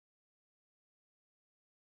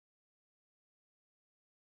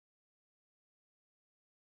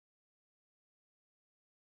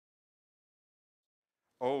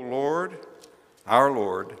O Lord, our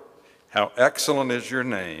Lord, how excellent is your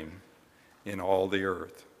name in all the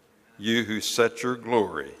earth, you who set your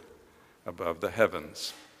glory above the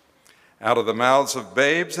heavens. Out of the mouths of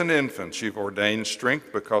babes and infants you've ordained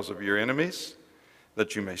strength because of your enemies,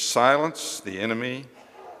 that you may silence the enemy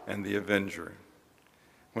and the avenger.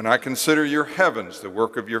 When I consider your heavens, the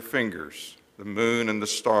work of your fingers, the moon and the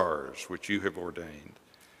stars which you have ordained,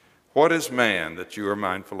 what is man that you are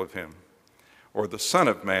mindful of him, or the son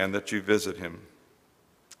of man that you visit him?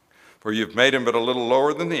 For you've made him but a little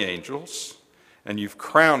lower than the angels, and you've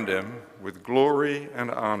crowned him with glory and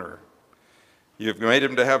honor. You've made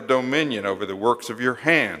him to have dominion over the works of your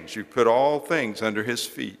hands. You've put all things under his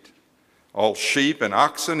feet, all sheep and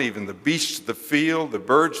oxen, even the beasts of the field, the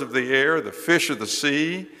birds of the air, the fish of the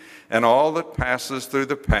sea, and all that passes through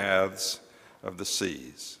the paths of the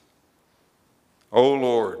seas. O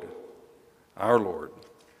Lord, our Lord,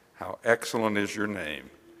 how excellent is your name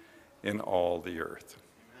in all the earth.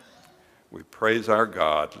 We praise our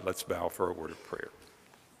God. Let's bow for a word of prayer.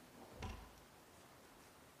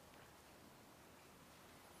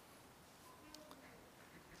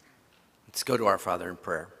 Let's go to our Father in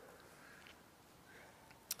prayer.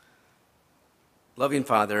 Loving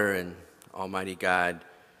Father and Almighty God,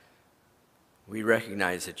 we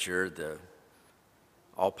recognize that you're the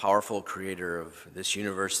all-powerful creator of this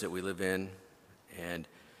universe that we live in, and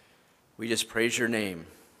we just praise your name.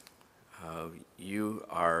 You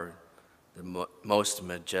are the most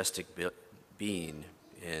majestic being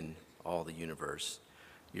in all the universe.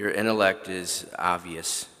 Your intellect is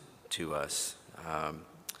obvious to us.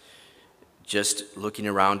 Just looking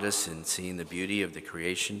around us and seeing the beauty of the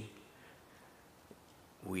creation,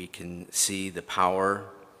 we can see the power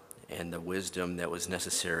and the wisdom that was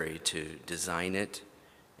necessary to design it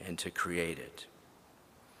and to create it.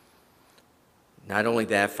 Not only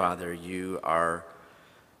that, Father, you are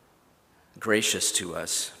gracious to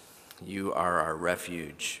us. You are our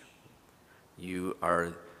refuge. You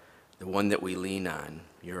are the one that we lean on.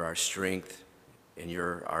 You're our strength, and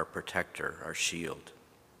you're our protector, our shield.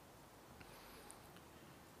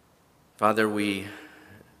 Father, we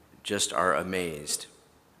just are amazed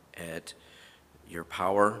at your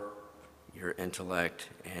power, your intellect,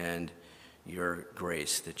 and your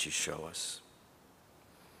grace that you show us.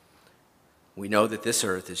 We know that this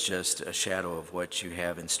earth is just a shadow of what you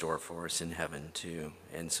have in store for us in heaven too,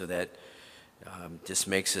 and so that just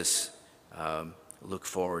makes us look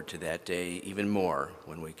forward to that day even more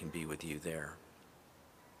when we can be with you there.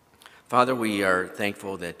 Father, we are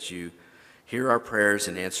thankful that you hear our prayers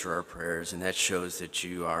and answer our prayers, and that shows that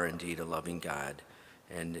you are indeed a loving God,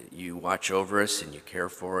 and you watch over us and you care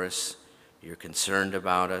for us. You're concerned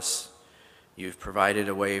about us. You've provided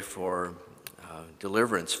a way for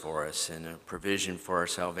deliverance for us and a provision for our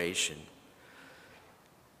salvation.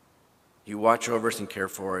 You watch over us and care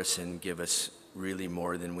for us and give us really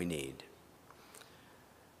more than we need.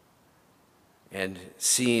 And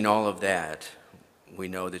seeing all of that, we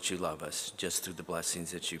know that you love us just through the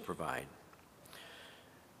blessings that you provide.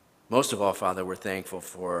 Most of all, Father, we're thankful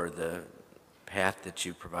for the path that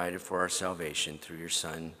you provided for our salvation through your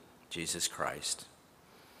Son, Jesus Christ.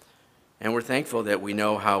 And we're thankful that we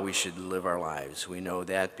know how we should live our lives. We know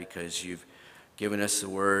that because you've given us the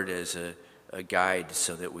word as a guide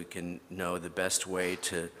so that we can know the best way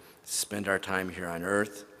to spend our time here on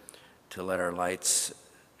earth, to let our lights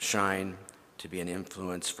shine, to be an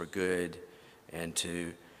influence for good, and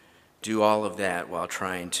to do all of that while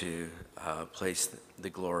trying to place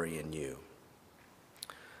the glory in you.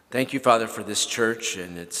 Thank you, Father, for this church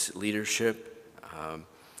and its leadership,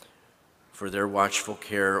 for their watchful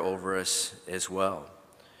care over us as well.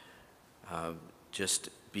 Just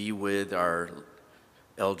be with our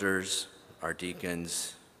elders, our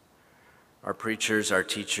deacons, our preachers, our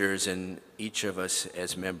teachers, and each of us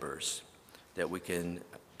as members, that we can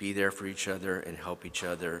be there for each other and help each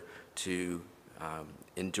other to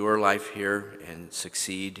endure life here and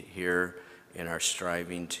succeed here in our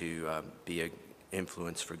striving to be an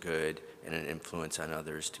influence for good and an influence on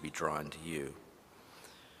others to be drawn to you.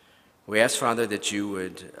 We ask, Father, that you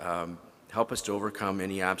would help us to overcome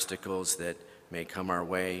any obstacles that may come our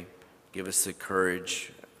way. Give us the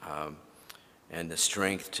courage and the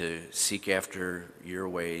strength to seek after your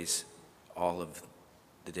ways all of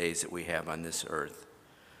the days that we have on this earth.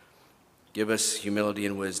 Give us humility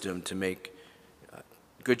and wisdom to make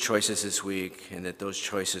good choices this week, and that those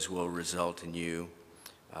choices will result in you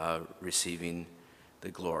receiving the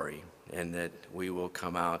glory, and that we will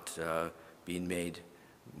come out being made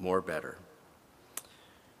more better.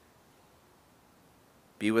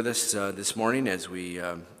 Be with us this morning as we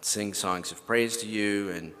sing songs of praise to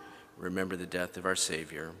you and remember the death of our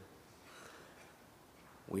Savior.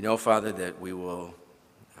 We know, Father, that we will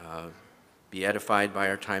be edified by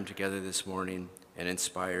our time together this morning and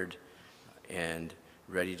inspired and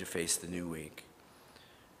ready to face the new week.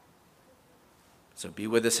 So be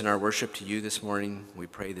with us in our worship to you this morning. We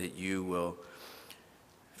pray that you will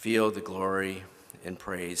feel the glory and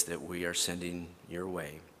praise that we are sending your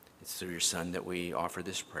way. It's through your Son that we offer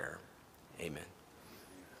this prayer. Amen.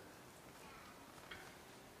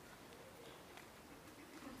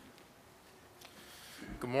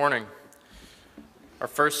 Good morning. Our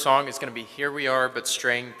first song is going to be Here We Are But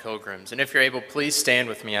Straying Pilgrims. And if you're able, please stand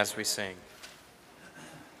with me as we sing.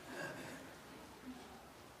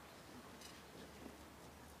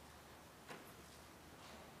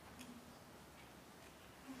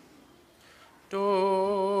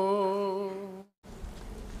 Do.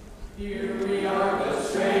 Here we are but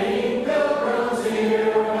straying pilgrims, here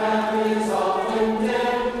where path is often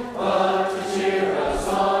dim, but to cheer us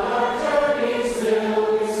on our journey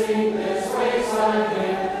still we sing this wayside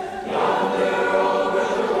hymn. Yonder over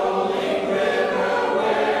the rolling river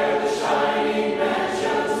where the shining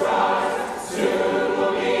mansions rise, soon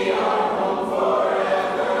will be our home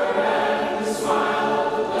forever and the smile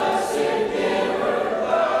of the blessed giver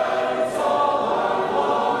lights all our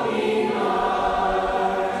longing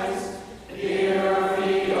eyes. Here our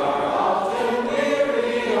feet are often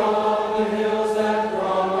weary on the hills that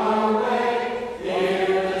throng our way. Here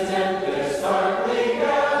the tempest darkly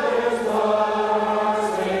gathers, but our hearts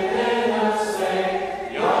within us say,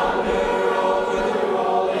 yonder over the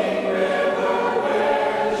rolling river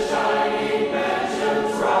where the shining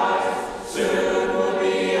mansions rise, soon will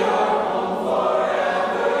be our home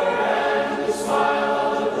forever, and the smile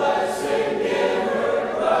of the blessed giver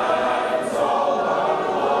lights all our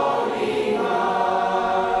longing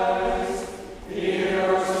eyes. Here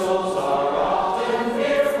our souls are often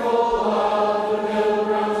fearful of the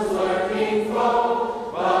pilgrim's lurking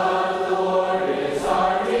foe, but the Lord is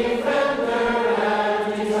our defender,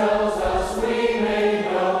 and he tells us we may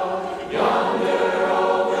know. Yonder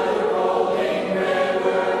over the rolling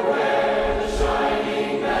river where the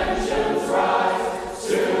shining mansions rise,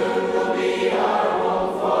 soon will be our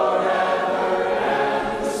home forever,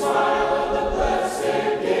 and the smile of the blessed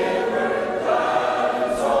giver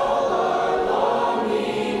lights all our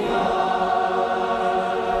longing eyes.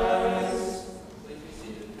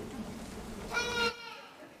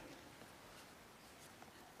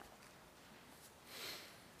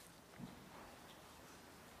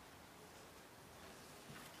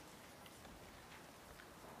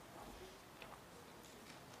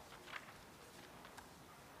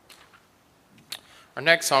 Our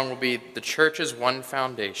next song will be The Church's One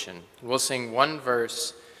Foundation. We'll sing one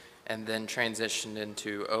verse and then transition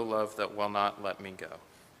into O Love That Will Not Let Me Go.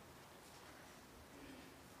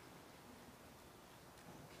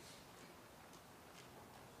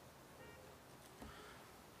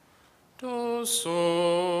 Do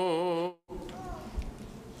so.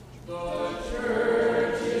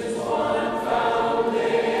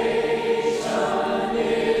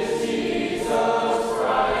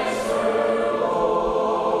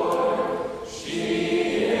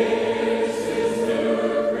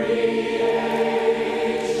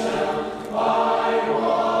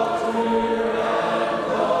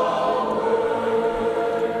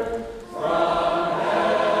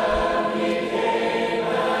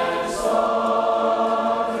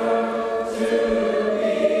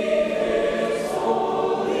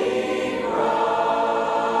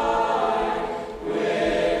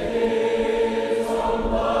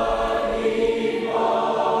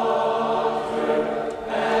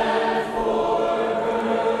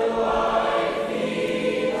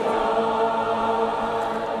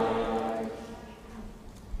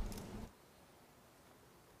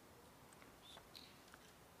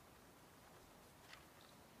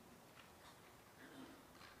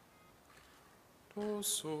 Do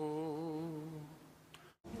so.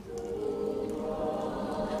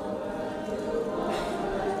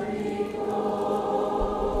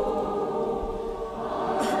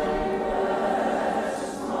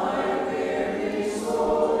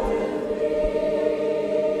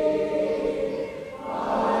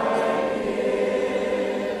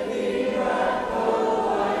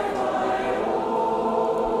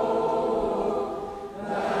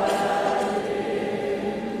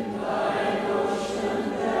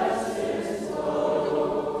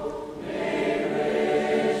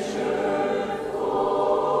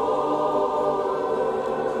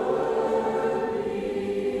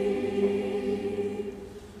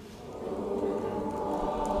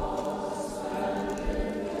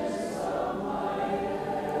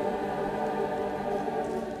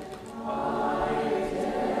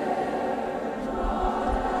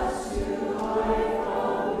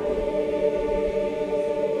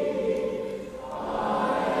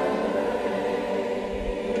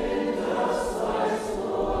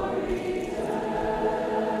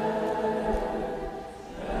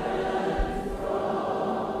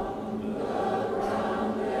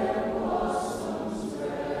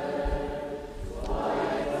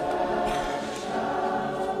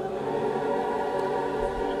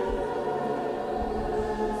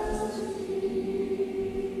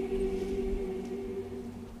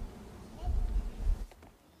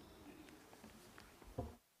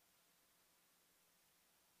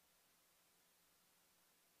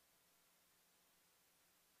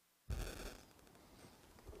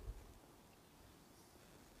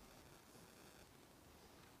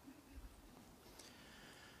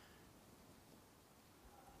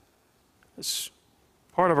 As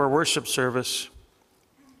part of our worship service,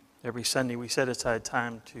 every Sunday we set aside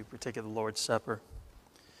time to partake of the Lord's Supper.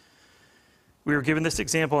 We were given this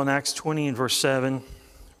example in Acts 20 and verse 7,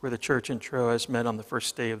 where the church in Troas met on the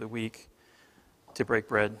first day of the week to break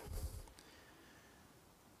bread.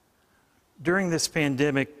 During this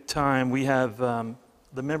pandemic time, we have the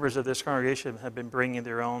members of this congregation have been bringing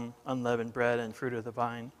their own unleavened bread and fruit of the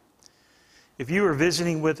vine. If you are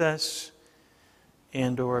visiting with us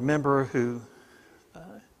and or a member who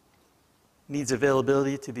needs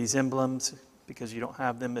availability to these emblems because you don't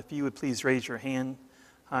have them, if you would please raise your hand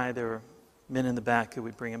high, there are men in the back who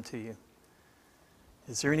would bring them to you.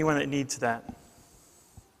 Is there anyone that needs that?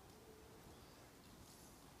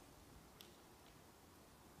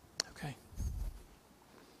 Okay.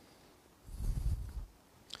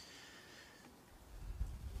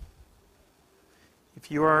 If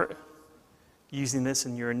you are using this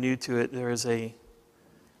and you're new to it, there is a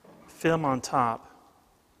film on top,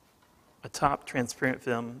 a top transparent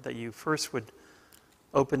film that you first would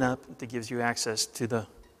open up that gives you access to the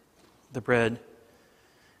bread.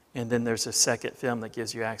 And then there's a second film that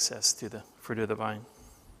gives you access to the fruit of the vine.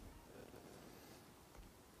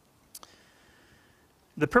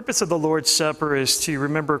 The purpose of the Lord's Supper is to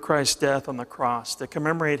remember Christ's death on the cross, to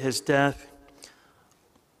commemorate his death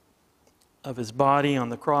of his body on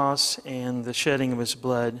the cross and the shedding of his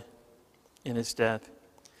blood in his death.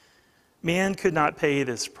 Man could not pay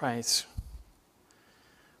this price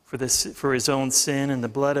for his own sin, and the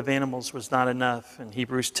blood of animals was not enough in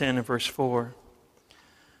Hebrews 10 and verse 4.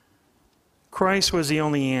 Christ was the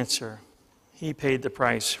only answer. He paid the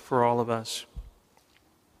price for all of us.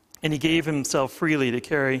 And he gave himself freely to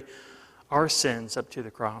carry our sins up to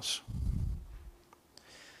the cross.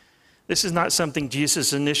 This is not something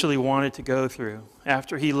Jesus initially wanted to go through.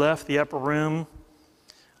 After he left the upper room,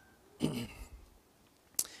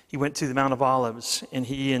 he went to the Mount of Olives, and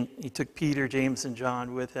he took Peter, James, and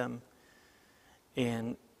John with him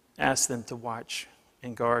and asked them to watch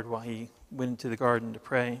and guard while he went into the garden to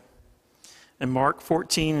pray. In Mark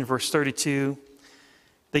 14 and verse 32,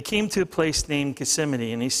 they came to a place named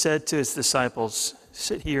Gethsemane, and he said to his disciples,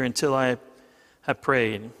 "Sit here until I have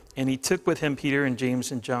prayed." And he took with him Peter and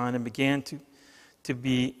James and John and began to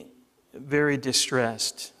be very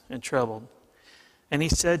distressed and troubled. And he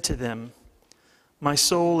said to them, "My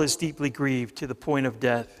soul is deeply grieved to the point of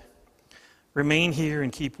death. Remain here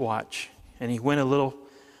and keep watch." And he went a little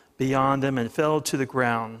beyond them and fell to the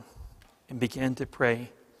ground and began to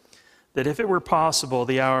pray that if it were possible,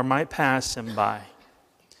 the hour might pass him by.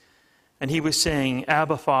 And he was saying,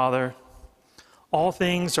 "Abba, Father, all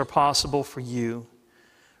things are possible for you.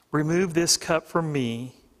 Remove this cup from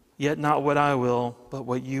me, yet not what I will, but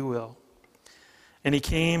what you will." And he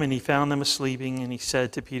came and he found them sleeping, and he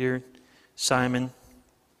said to Peter, "Simon,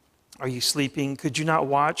 are you sleeping? Could you not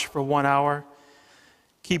watch for 1 hour?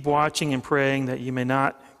 Keep watching and praying that you may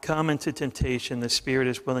not come into temptation. The spirit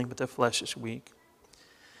is willing, but the flesh is weak."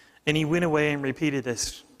 And he went away and repeated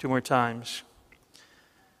this 2 more times.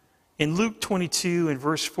 In Luke 22 and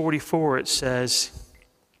verse 44, it says,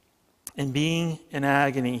 "And being in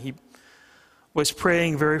agony, he was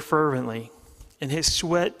praying very fervently, and his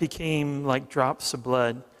sweat became like drops of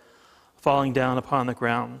blood falling down upon the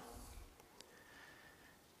ground."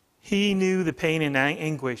 He knew the pain and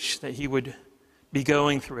anguish that he would be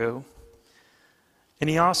going through. And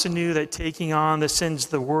he also knew that taking on the sins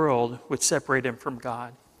of the world would separate him from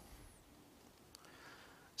God.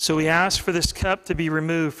 So he asked for this cup to be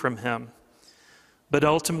removed from him, but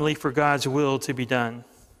ultimately for God's will to be done.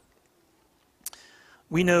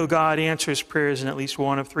 We know God answers prayers in at least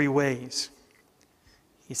one of 3 ways.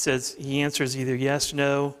 He says he answers either yes,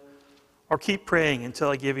 no, or keep praying until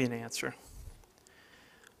I give you an answer.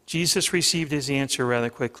 Jesus received his answer rather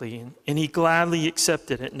quickly, and he gladly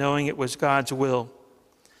accepted it, knowing it was God's will.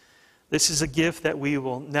 This is a gift that we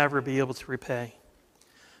will never be able to repay.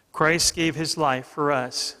 Christ gave his life for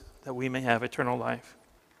us that we may have eternal life.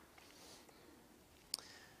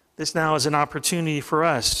 This now is an opportunity for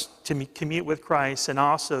us to commute with Christ and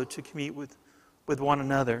also to commute with one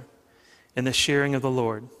another in the sharing of the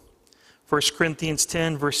Lord. 1 Corinthians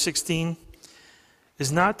 10, verse 16,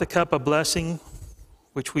 "Is not the cup a blessing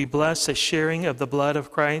which we bless a sharing of the blood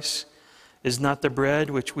of Christ? Is not the bread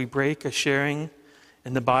which we break a sharing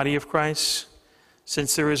in the body of Christ?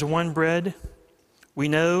 Since there is one bread, we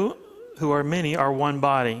know who are many are one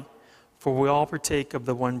body, for we all partake of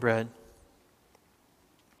the one bread."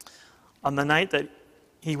 On the night that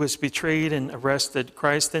he was betrayed and arrested,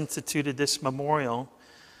 Christ instituted this memorial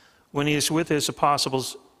when he was with his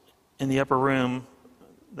apostles in the upper room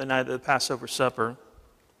the night of the Passover supper.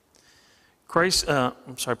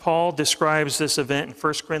 Paul describes this event in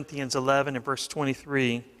 1 Corinthians 11 and verse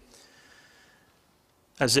 23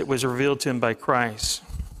 as it was revealed to him by Christ.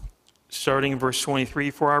 Starting in verse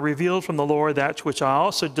 23, "For I revealed from the Lord that which I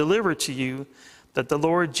also delivered to you, that the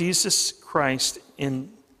Lord Jesus Christ,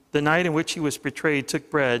 in the night in which he was betrayed,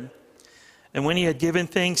 took bread, and when he had given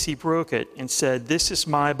thanks, he broke it and said, 'This is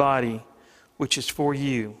my body, which is for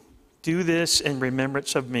you. Do this in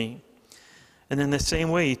remembrance of me.' And in the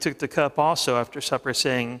same way, he took the cup also after supper,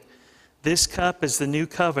 saying, 'This cup is the new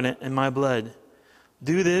covenant in my blood.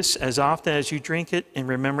 Do this as often as you drink it in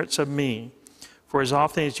remembrance of me. For as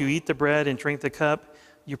often as you eat the bread and drink the cup,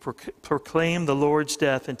 you proclaim the Lord's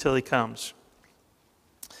death until he comes.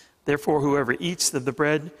 Therefore, whoever eats of the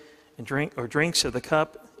bread and drinks of the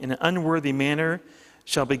cup in an unworthy manner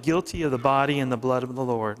shall be guilty of the body and the blood of the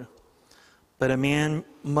Lord. But a man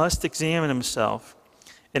must examine himself,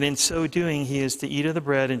 and in so doing he is to eat of the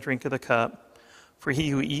bread and drink of the cup. For he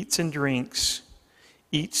who eats and drinks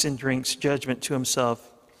judgment to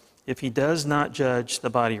himself, if he does not judge the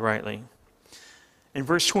body rightly." In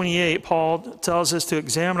verse 28, Paul tells us to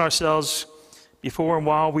examine ourselves before and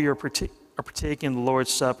while we are partaking the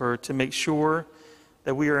Lord's Supper, to make sure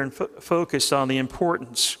that we are focused on the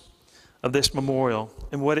importance of this memorial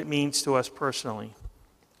and what it means to us personally.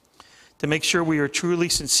 To make sure we are truly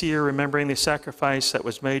sincere, remembering the sacrifice that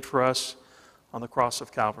was made for us on the cross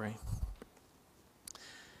of Calvary.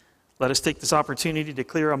 Let us take this opportunity to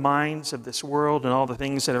clear our minds of this world and all the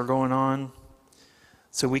things that are going on,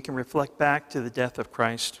 so we can reflect back to the death of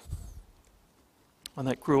Christ on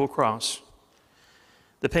that cruel cross.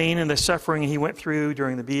 The pain and the suffering he went through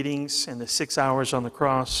during the beatings and the 6 hours on the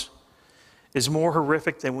cross is more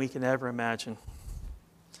horrific than we can ever imagine.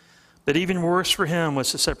 But even worse for him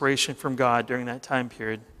was the separation from God during that time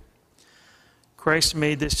period. Christ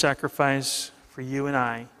made this sacrifice for you and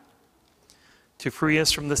I to free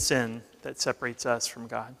us from the sin that separates us from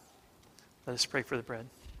God. Let us pray for the bread.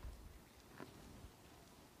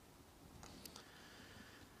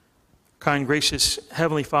 Kind, gracious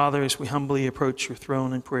Heavenly Father, as we humbly approach your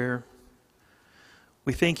throne in prayer,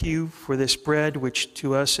 we thank you for this bread, which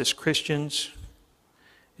to us as Christians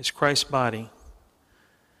is Christ's body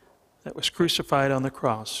that was crucified on the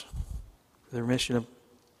cross for the remission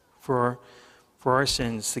for our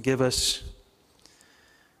sins, to give us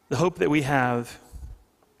the hope that we have.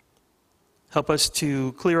 Help us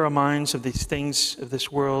to clear our minds of these things of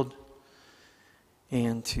this world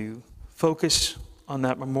and to focus on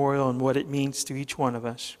that memorial and what it means to each one of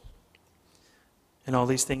us. And all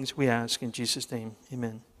these things we ask in Jesus' name,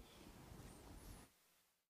 amen.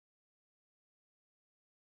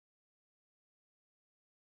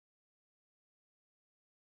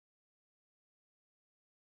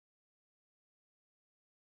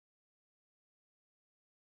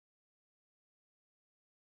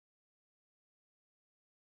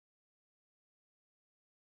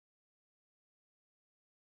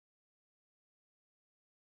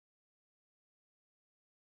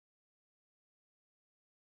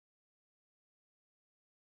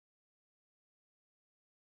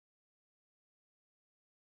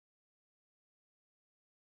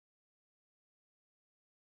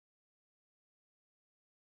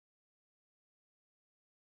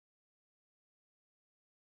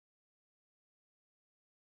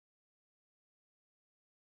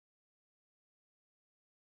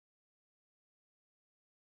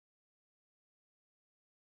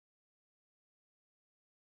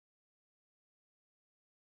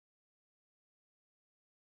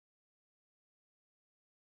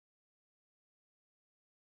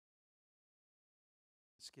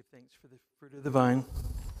 Let's give thanks for the fruit of the vine.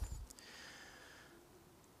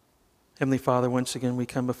 Heavenly Father, once again we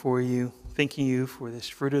come before you, thanking you for this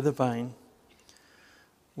fruit of the vine,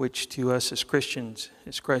 which to us as Christians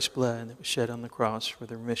is Christ's blood that was shed on the cross for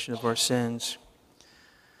the remission of our sins.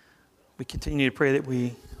 We continue to pray that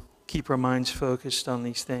we keep our minds focused on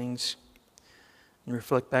these things and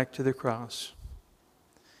reflect back to the cross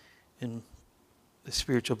and the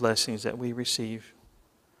spiritual blessings that we receive.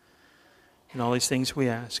 And all these things we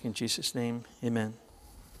ask in Jesus' name, amen.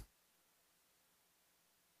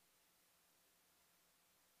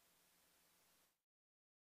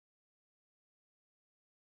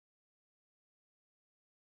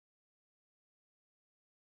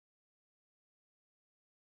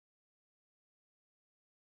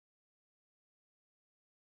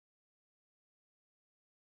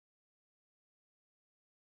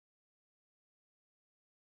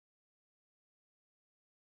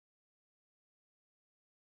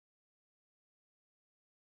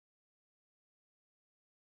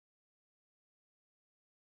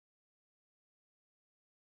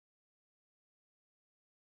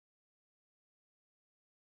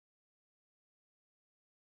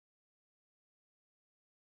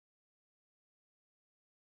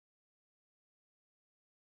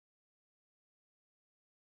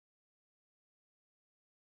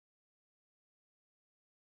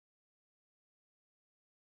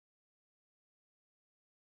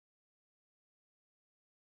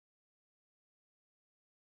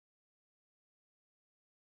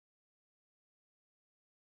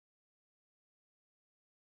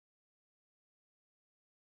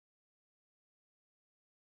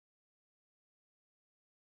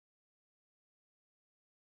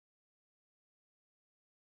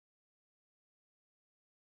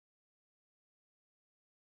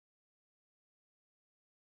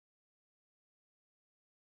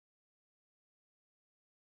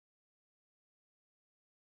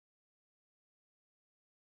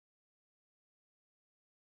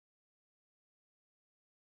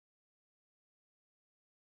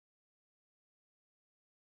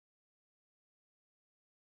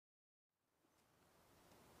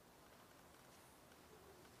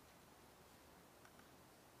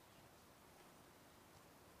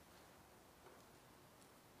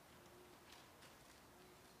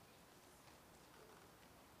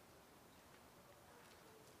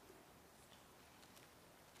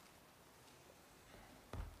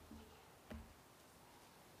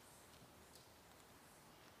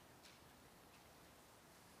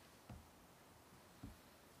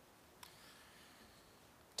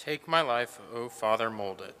 Take my life, O Father,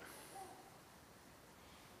 mold it.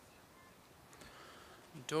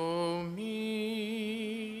 Domine.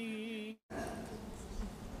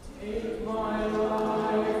 Take my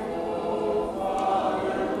life, O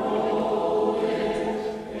Father, mold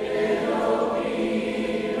it in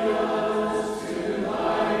obedience to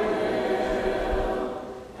thy will,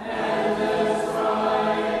 and as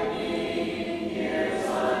ripening years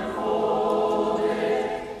unfold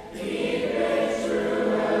it, keep it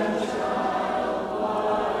true and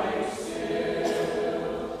childlike still.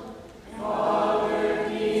 Father,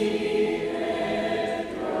 keep it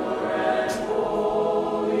pure and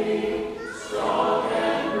holy, strong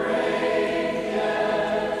and brave,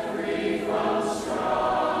 yet free from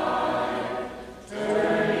strife,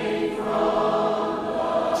 turning from the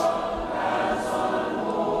paths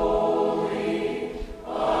unholy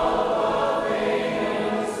of a vain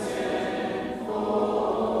and sinful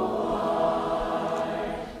life.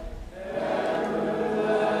 Ever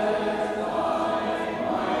let thy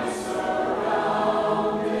might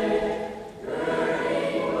surround it,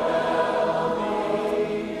 girding well the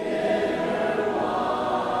inner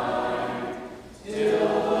wine, till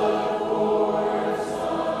the cords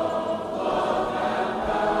of love have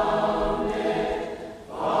bound it,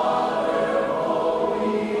 Father,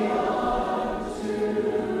 wholly unto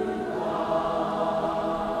thine.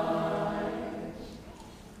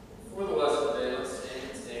 For the lesson today, let's stand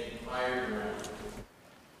and sing Higher Ground.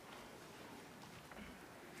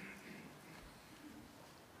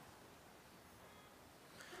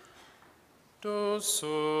 Do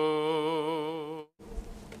so.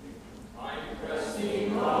 I'm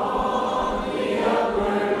pressing on the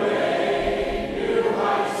upward way, new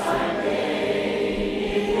heights I'm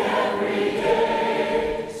gaining every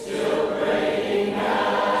day, still praying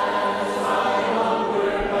as I'm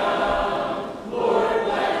onward bound. Lord,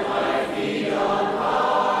 let my feet on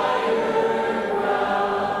higher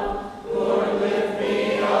ground. Lord, lift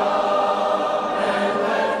me up and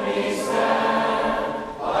let me stand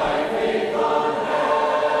by faith on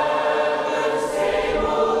heaven's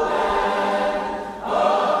tableland, a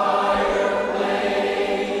higher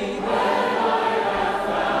plane than I have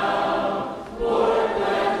found. Lord,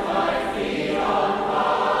 let my feet on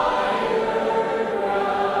higher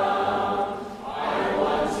ground. I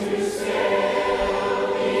want to scale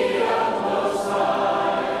the utmost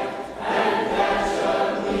high and catch a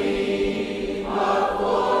gleam of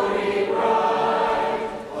glory bright,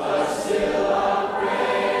 but still I'll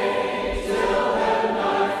pray till heaven I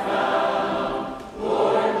found.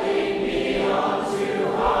 Lord, lead me on to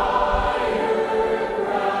higher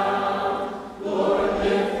ground. Lord,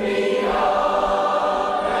 lift me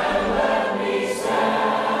up and let me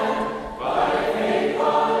stand by faith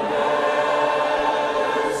on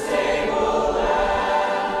heaven's tableland,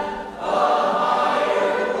 a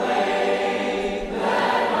higher plane than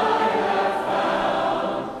I have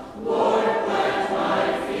found. Lord, plant my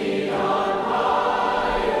feet on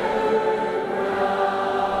higher ground.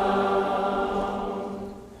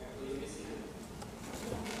 Please be seated.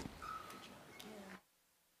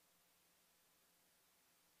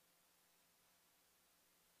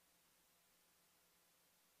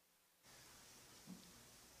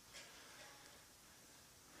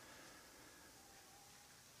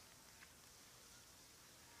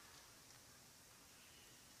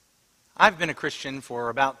 I've been a Christian for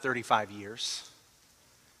about 35 years.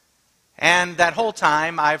 And that whole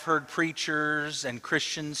time, I've heard preachers and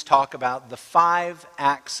Christians talk about the 5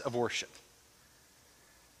 acts of worship.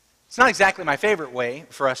 It's not exactly my favorite way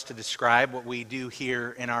for us to describe what we do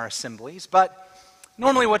here in our assemblies, but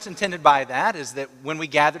normally what's intended by that is that when we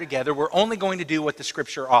gather together, we're only going to do what the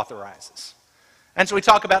Scripture authorizes. And so we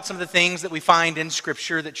talk about some of the things that we find in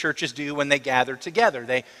Scripture that churches do when they gather together.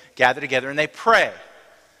 They gather together and they pray.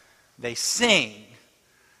 They sing,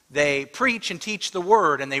 they preach and teach the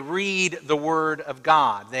Word, and they read the Word of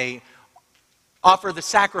God. They offer the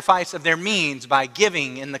sacrifice of their means by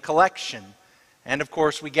giving in the collection. And of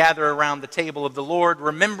course, we gather around the table of the Lord,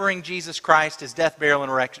 remembering Jesus Christ, His death, burial,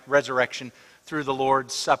 and resurrection through the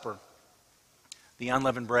Lord's Supper, the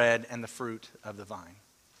unleavened bread and the fruit of the vine.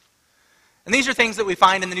 And these are things that we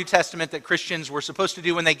find in the New Testament that Christians were supposed to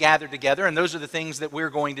do when they gathered together, and those are the things that we're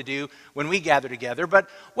going to do when we gather together. But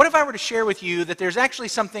what if I were to share with you that there's actually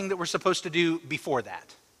something that we're supposed to do before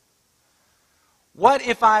that? What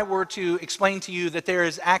if I were to explain to you that there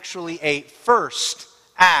is actually a first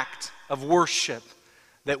act of worship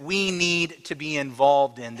that we need to be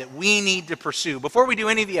involved in, that we need to pursue before we do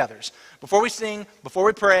any of the others. Before we sing, before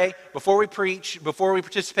we pray, before we preach, before we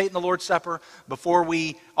participate in the Lord's Supper, before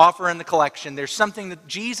we offer in the collection, there's something that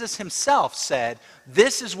Jesus himself said,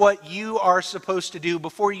 this is what you are supposed to do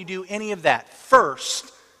before you do any of that.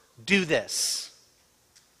 First, do this.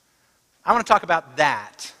 I want to talk about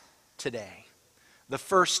that today, the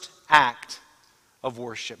first act of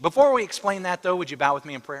worship. Before we explain that, though, would you bow with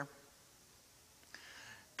me in prayer?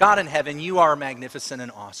 God in heaven, you are magnificent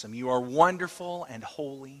and awesome. You are wonderful and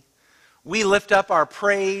holy. We lift up our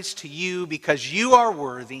praise to you because you are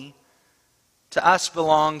worthy. To us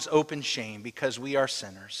belongs open shame because we are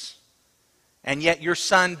sinners. And yet your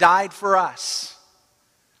Son died for us,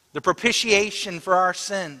 the propitiation for our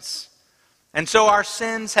sins. And so our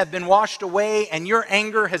sins have been washed away and your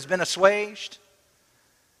anger has been assuaged.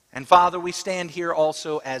 And Father, we stand here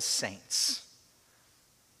also as saints,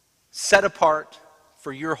 set apart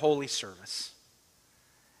for your holy service.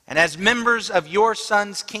 And as members of your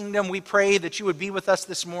Son's kingdom, we pray that you would be with us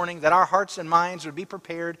this morning, that our hearts and minds would be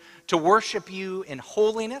prepared to worship you in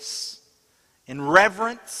holiness, in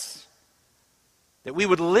reverence, that we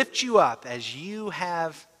would lift you up as you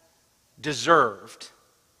have deserved.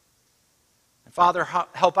 And Father,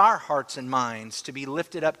 help our hearts and minds to be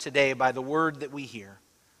lifted up today by the word that we hear.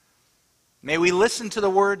 May we listen to the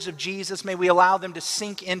words of Jesus. May we allow them to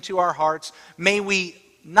sink into our hearts. May we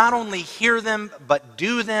not only hear them, but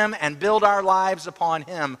do them and build our lives upon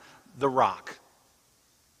him, the rock.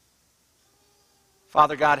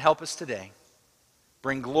 Father God, help us today.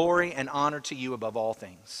 Bring glory and honor to you above all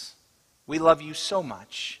things. We love you so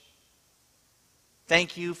much.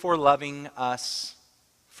 Thank you for loving us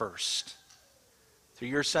first. Through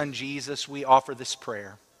your Son Jesus, we offer this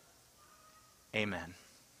prayer. Amen.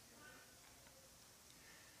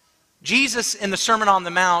 Jesus, in the Sermon on the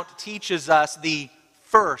Mount, teaches us the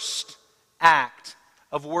first act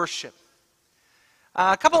of worship.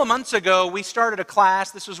 A couple of months ago, we started a class.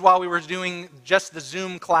 This was while we were doing just the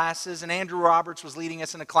Zoom classes, and Andrew Roberts was leading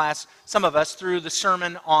us in a class, some of us, through the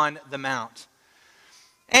Sermon on the Mount.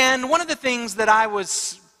 And one of the things that I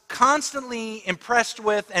was constantly impressed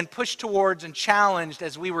with and pushed towards and challenged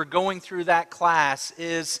as we were going through that class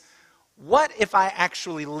is, what if I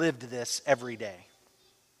actually lived this every day?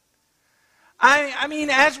 I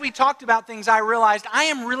mean, as we talked about things, I realized I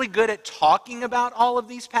am really good at talking about all of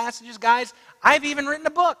these passages, guys. I've even written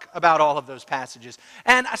a book about all of those passages.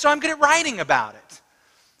 And so I'm good at writing about it.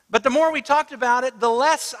 But the more we talked about it, the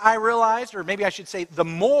less I realized, or maybe I should say the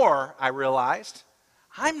more I realized,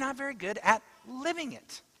 I'm not very good at living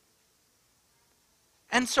it.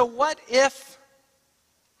 And so what if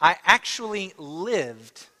I actually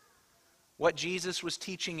lived what Jesus was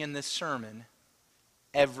teaching in this sermon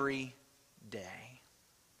every day?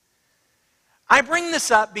 I bring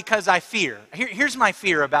this up because I fear. Here's my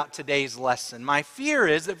fear about today's lesson. My fear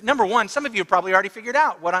is that, number one, some of you have probably already figured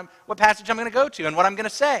out what passage I'm going to go to and what I'm going to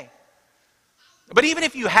say. But even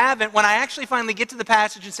if you haven't, when I actually finally get to the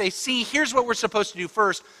passage and say, see, here's what we're supposed to do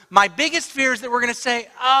first, my biggest fear is that we're going to say,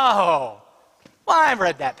 oh, well, I've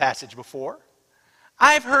read that passage before.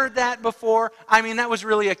 I've heard that before. I mean, that was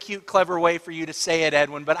really a cute, clever way for you to say it,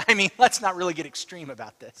 Edwin, but I mean, let's not really get extreme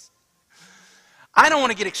about this. I don't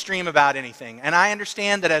want to get extreme about anything, and I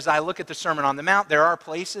understand that as I look at the Sermon on the Mount, there are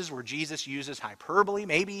places where Jesus uses hyperbole,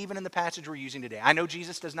 maybe even in the passage we're using today. I know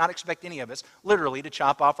Jesus does not expect any of us, literally, to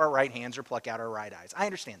chop off our right hands or pluck out our right eyes. I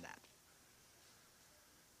understand that.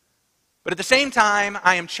 But at the same time,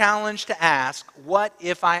 I am challenged to ask, what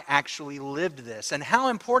if I actually lived this? And how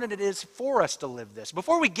important it is for us to live this.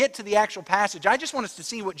 Before we get to the actual passage, I just want us to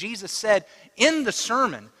see what Jesus said in the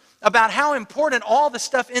sermon about how important all the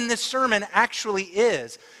stuff in this sermon actually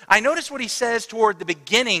is. I notice what he says toward the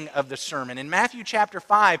beginning of the sermon. In Matthew chapter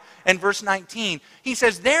 5 and verse 19, he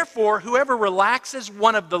says, therefore, whoever relaxes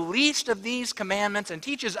one of the least of these commandments and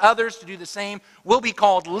teaches others to do the same will be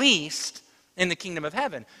called least in the kingdom of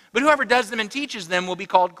heaven. But whoever does them and teaches them will be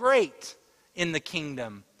called great in the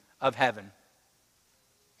kingdom of heaven.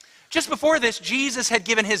 Just before this, Jesus had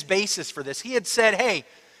given his basis for this. He had said, hey,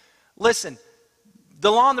 listen,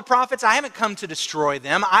 the law and the prophets, I haven't come to destroy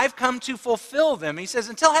them. I've come to fulfill them. He says,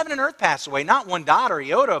 until heaven and earth pass away, not one dot or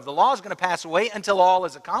iota of the law is going to pass away until all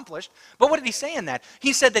is accomplished. But what did he say in that?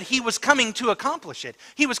 He said that he was coming to accomplish it.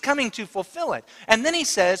 He was coming to fulfill it. And then he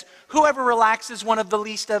says, whoever relaxes one of the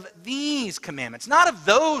least of these commandments, not of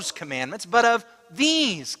those commandments, but of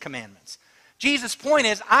these commandments. Jesus' point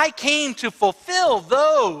is, I came to fulfill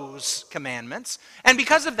those commandments. And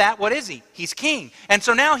because of that, what is he? He's king. And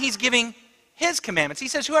so now he's giving his commandments. He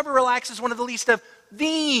says, whoever relaxes one of the least of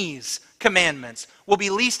these commandments will be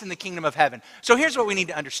least in the kingdom of heaven. So here's what we need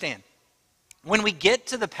to understand. When we get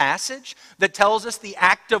to the passage that tells us the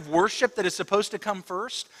act of worship that is supposed to come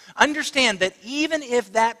first, understand that even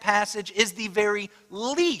if that passage is the very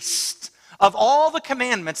least of all the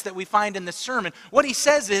commandments that we find in this sermon, what he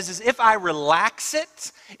says is if I relax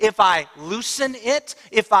it, if I loosen it,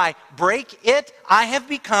 if I break it, I have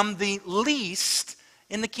become the least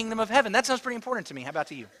in the kingdom of heaven. That sounds pretty important to me. How about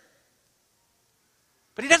to you?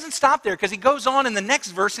 But he doesn't stop there, because he goes on in the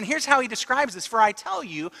next verse, and here's how he describes this. For I tell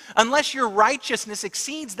you, unless your righteousness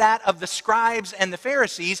exceeds that of the scribes and the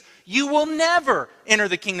Pharisees, you will never enter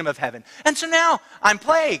the kingdom of heaven. And so now I'm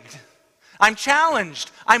plagued. I'm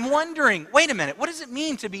challenged. I'm wondering, wait a minute, what does it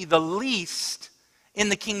mean to be the least in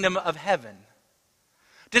the kingdom of heaven?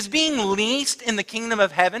 Does being least in the kingdom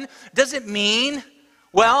of heaven, does it mean,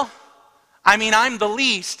 well, I'm the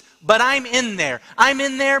least, but I'm in there. I'm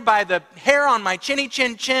in there by the hair on my chinny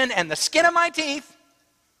chin chin and the skin of my teeth.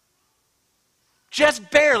 Just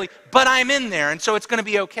barely, but I'm in there, and so it's going to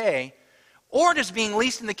be okay. Or does being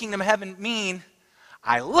least in the kingdom of heaven mean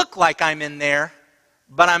I look like I'm in there,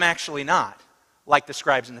 but I'm actually not, like the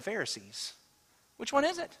scribes and the Pharisees? Which one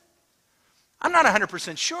is it? I'm not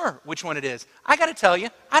 100% sure which one it is. I got to tell you,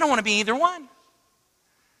 I don't want to be either one.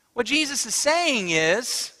 What Jesus is saying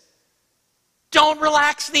is, don't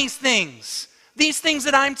relax these things. These things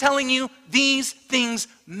that I'm telling you, these things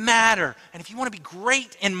matter. And if you want to be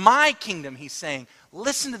great in my kingdom, he's saying,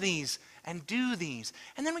 listen to these and do these.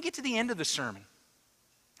 And then we get to the end of the sermon.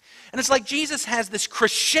 And it's like Jesus has this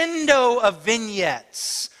crescendo of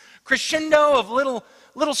vignettes, crescendo of little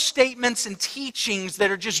statements and teachings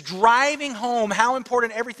that are just driving home how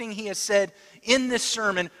important everything he has said in this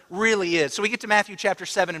sermon really is. So we get to Matthew chapter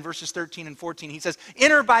 7 and verses 13 and 14. He says,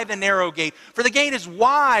 enter by the narrow gate, for the gate is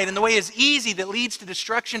wide and the way is easy that leads to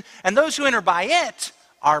destruction, and those who enter by it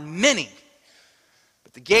are many.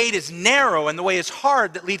 But the gate is narrow and the way is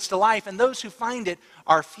hard that leads to life, and those who find it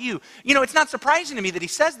are few. You know, it's not surprising to me that he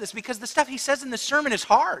says this, because the stuff he says in this sermon is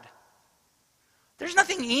hard. There's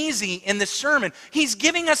nothing easy in this sermon. He's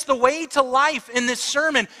giving us the way to life in this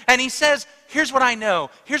sermon. And he says, here's what I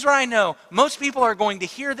know. Here's what I know. Most people are going to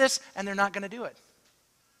hear this and they're not going to do it.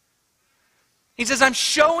 He says, I'm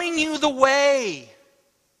showing you the way.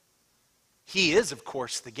 He is, of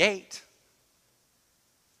course, the gate.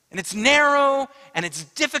 And it's narrow and it's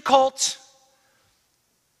difficult.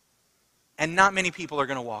 And not many people are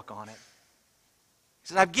going to walk on it. He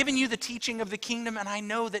says, I've given you the teaching of the kingdom, and I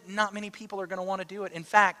know that not many people are going to want to do it. In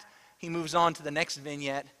fact, he moves on to the next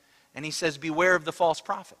vignette, and he says, beware of the false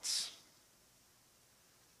prophets.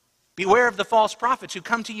 Beware of the false prophets who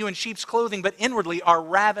come to you in sheep's clothing, but inwardly are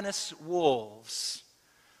ravenous wolves.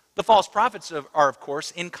 The false prophets are, of course,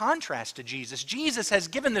 in contrast to Jesus. Jesus has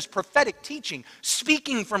given this prophetic teaching,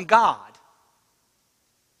 speaking from God.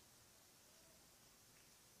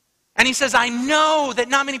 And he says, I know that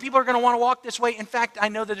not many people are going to want to walk this way. In fact, I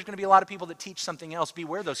know that there's going to be a lot of people that teach something else.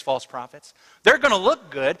 Beware those false prophets. They're going to look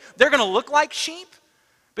good. They're going to look like sheep.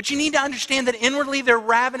 But you need to understand that inwardly they're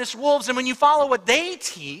ravenous wolves. And when you follow what they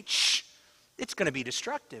teach, it's going to be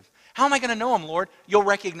destructive. How am I going to know them, Lord? You'll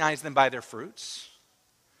recognize them by their fruits.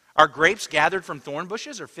 Are grapes gathered from thorn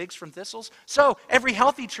bushes or figs from thistles? So every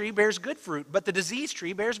healthy tree bears good fruit, but the diseased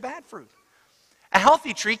tree bears bad fruit. A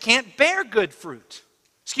healthy tree can't bear good fruit.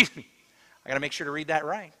 Excuse me, I got to make sure to read that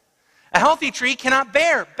right. A healthy tree cannot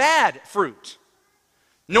bear bad fruit,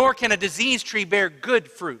 nor can a diseased tree bear good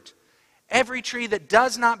fruit. Every tree that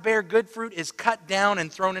does not bear good fruit is cut down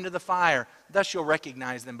and thrown into the fire. Thus you'll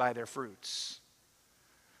recognize them by their fruits.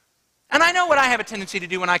 And I know what I have a tendency to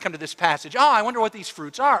do when I come to this passage. Oh, I wonder what these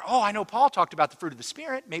fruits are. Oh, I know Paul talked about the fruit of the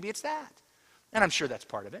Spirit. Maybe it's that. And I'm sure that's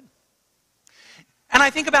part of it. And I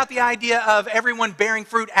think about the idea of everyone bearing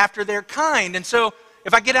fruit after their kind. And so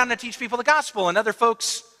if I get out and I teach people the gospel and other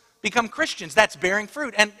folks become Christians, that's bearing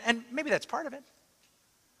fruit. And maybe that's part of it.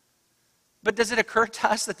 But does it occur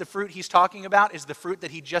to us that the fruit he's talking about is the fruit that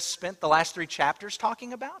he just spent the last 3 chapters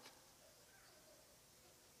talking about?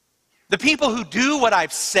 The people who do what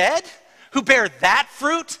I've said, who bear that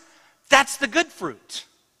fruit, that's the good fruit.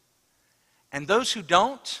 And those who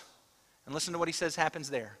don't, and listen to what he says happens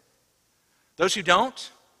there. Those who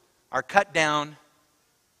don't are cut down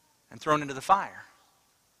and thrown into the fire.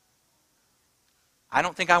 I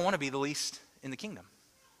don't think I want to be the least in the kingdom.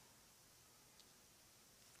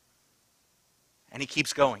 And he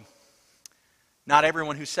keeps going. Not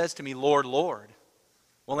everyone who says to me, Lord, Lord,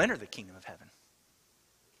 will enter the kingdom of heaven,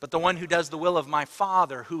 but the one who does the will of my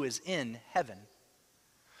Father who is in heaven.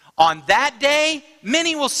 On that day,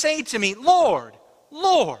 many will say to me, Lord,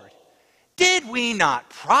 Lord, Did we not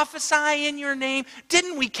prophesy in your name?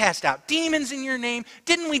 Didn't we cast out demons in your name?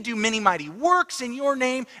 Didn't we do many mighty works in your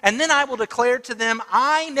name? And then I will declare to them,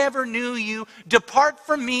 I never knew you. Depart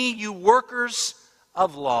from me, you workers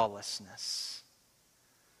of lawlessness.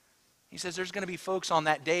 He says there's going to be folks on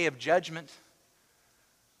that day of judgment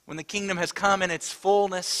when the kingdom has come in its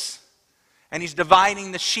fullness and he's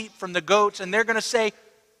dividing the sheep from the goats, and they're going to say,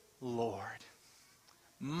 Lord,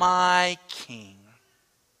 my King.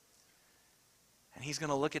 And he's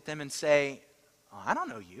going to look at them and say, oh, I don't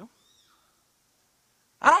know you.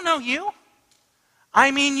 I don't know you.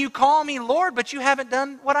 I mean, you call me Lord, but you haven't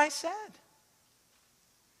done what I said.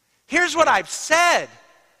 Here's what I've said.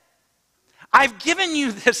 I've given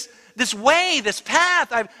you this way, this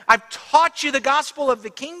path. I've taught you the gospel of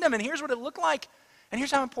the kingdom, and here's what it looked like. And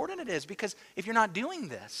here's how important it is, because if you're not doing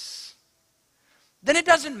this, then it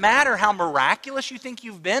doesn't matter how miraculous you think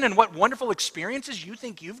you've been and what wonderful experiences you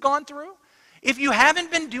think you've gone through. If you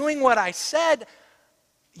haven't been doing what I said,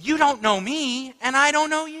 you don't know me, and I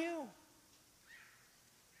don't know you.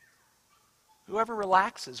 Whoever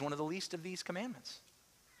relaxes one of the least of these commandments,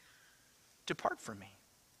 depart from me.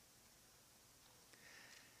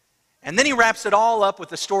 And then he wraps it all up with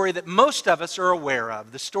the story that most of us are aware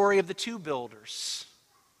of, the story of the two builders.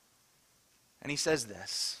 And he says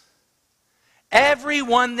this,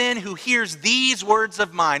 everyone then who hears these words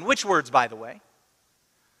of mine, which words, by the way?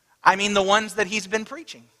 I mean the ones that he's been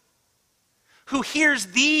preaching. Who hears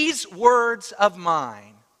these words of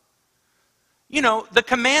mine. You know, the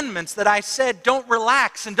commandments that I said, don't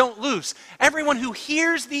relax and don't loose. Everyone who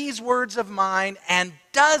hears these words of mine and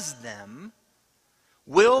does them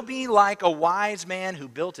will be like a wise man who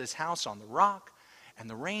built his house on the rock, and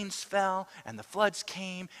the rains fell, and the floods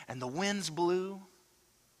came, and the winds blew.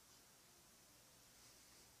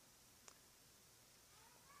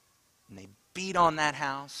 And they beat on that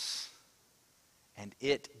house, and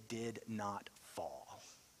it did not fall.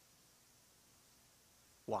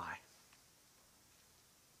 Why?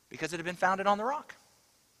 Because it had been founded on the rock.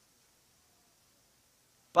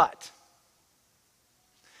 But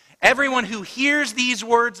everyone who hears these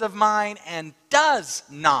words of mine and does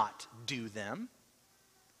not do them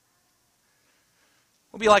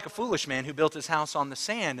will be like a foolish man who built his house on the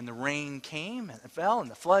sand, and the rain came and it fell,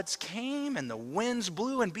 and the floods came, and the winds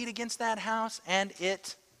blew and beat against that house, and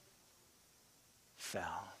it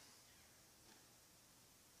fell.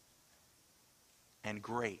 And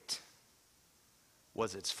great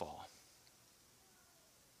was its fall.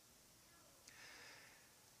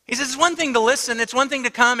 He says, it's one thing to listen, it's one thing to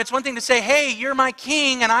come, it's one thing to say, hey, you're my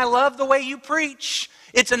king, and I love the way you preach.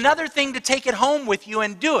 It's another thing to take it home with you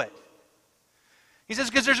and do it. He says,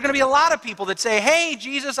 because there's going to be a lot of people that say, hey,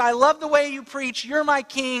 Jesus, I love the way you preach. You're my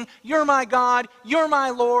king. You're my God. You're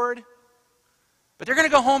my Lord. But they're going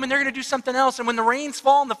to go home and they're going to do something else. And when the rains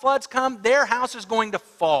fall and the floods come, their house is going to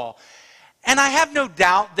fall. And I have no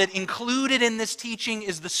doubt that included in this teaching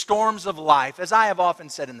is the storms of life, as I have often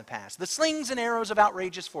said in the past, the slings and arrows of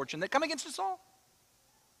outrageous fortune that come against us all.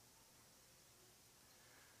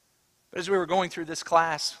 But as we were going through this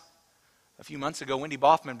class a few months ago, Wendy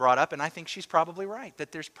Boffman brought up, and I think she's probably right,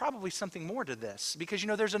 that there's probably something more to this. Because, you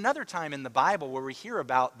know, there's another time in the Bible where we hear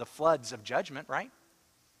about the floods of judgment, right?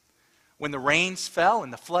 When the rains fell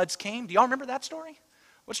and the floods came. Do y'all remember that story?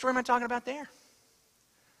 What story am I talking about there?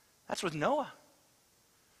 That's with Noah.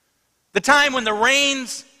 The time when the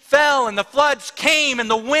rains fell and the floods came and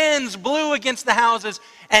the winds blew against the houses,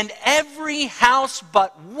 and every house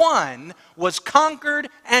but one was conquered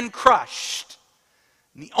and crushed.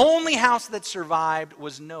 And the only house that survived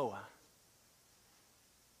was Noah,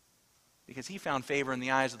 because he found favor in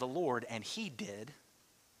the eyes of the Lord, and he did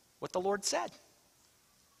what the Lord said.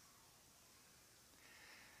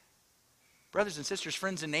 Brothers and sisters,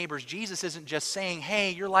 friends and neighbors, Jesus isn't just saying,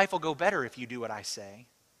 hey, your life will go better if you do what I say.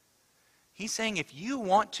 He's saying if you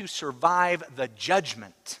want to survive the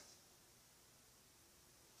judgment,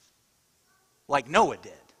 like Noah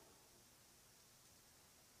did,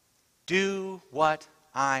 do what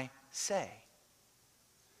I say.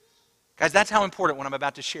 Guys, that's how important what I'm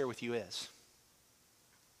about to share with you is.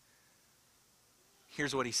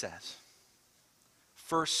 Here's what he says.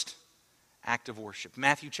 First act of worship.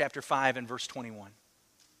 Matthew chapter 5 and verse 21.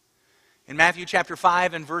 In Matthew chapter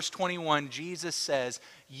 5 and verse 21, Jesus says,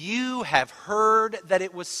 you have heard that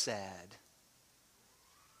it was said,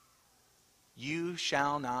 you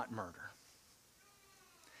shall not murder.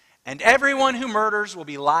 And everyone who murders will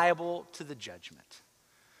be liable to the judgment.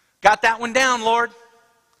 Got that one down, Lord.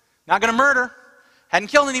 Not going to murder. Hadn't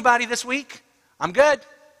killed anybody this week. I'm good.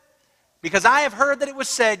 Because I have heard that it was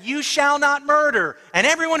said, you shall not murder. And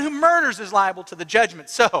everyone who murders is liable to the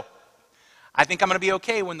judgment. So, I think I'm going to be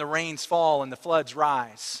okay when the rains fall and the floods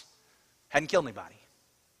rise. Hadn't killed anybody.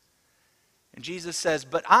 And Jesus says,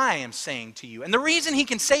 but I am saying to you. And the reason he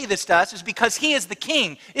can say this to us is because he is the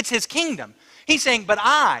king. It's his kingdom. He's saying, but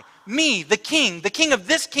I, me, the king of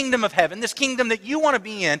this kingdom of heaven, this kingdom that you want to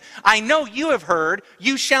be in, I know you have heard,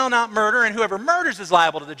 you shall not murder, and whoever murders is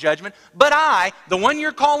liable to the judgment. But I, the one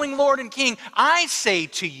you're calling Lord and King, I say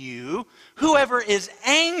to you, whoever is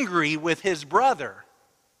angry with his brother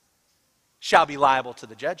shall be liable to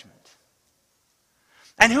the judgment.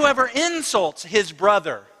 And whoever insults his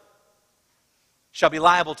brother shall be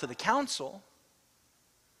liable to the council.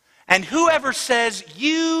 And whoever says,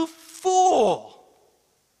 you fool,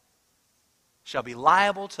 shall be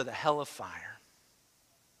liable to the hell of fire.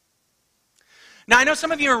 Now, I know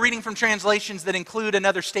some of you are reading from translations that include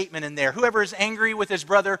another statement in there. Whoever is angry with his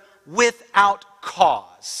brother without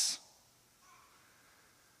cause.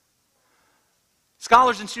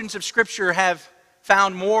 Scholars and students of Scripture have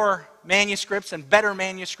found more manuscripts and better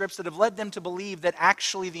manuscripts that have led them to believe that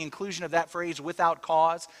actually the inclusion of that phrase, without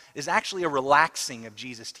cause, is actually a relaxing of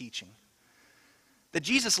Jesus' teaching. That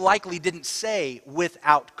Jesus likely didn't say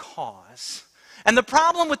without cause. And the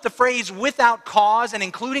problem with the phrase without cause and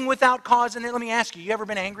including without cause in it, let me ask you, you ever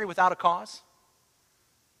been angry without a cause?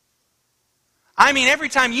 I mean, every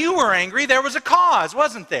time you were angry, there was a cause,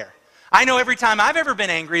 wasn't there? I know every time I've ever been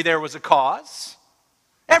angry, there was a cause.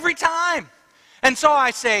 Every time. And so I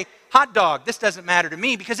say, hot dog, this doesn't matter to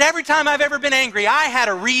me because every time I've ever been angry, I had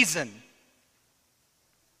a reason.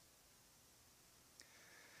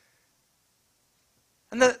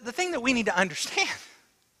 And the thing that we need to understand,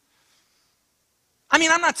 I mean,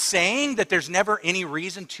 I'm not saying that there's never any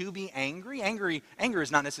reason to be angry. Anger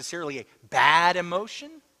is not necessarily a bad emotion.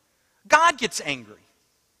 God gets angry.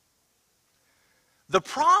 The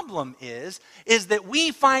problem is that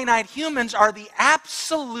we finite humans are the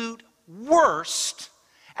absolute worst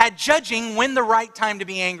at judging when the right time to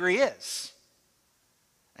be angry is.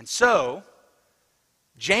 And so,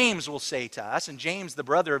 James will say to us, and James, the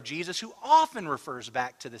brother of Jesus, who often refers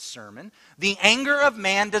back to this sermon, the anger of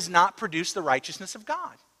man does not produce the righteousness of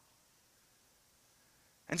God.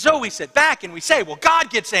 And so we sit back and we say, well, God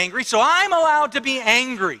gets angry, so I'm allowed to be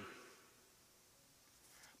angry.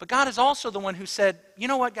 But God is also the one who said, you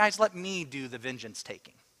know what, guys, let me do the vengeance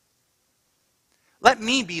taking. Let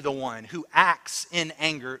me be the one who acts in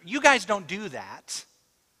anger. You guys don't do that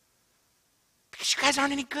because you guys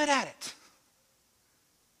aren't any good at it.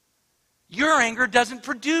 Your anger doesn't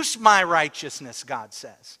produce my righteousness, God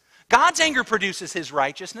says. God's anger produces his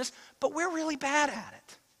righteousness, but we're really bad at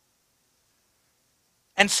it.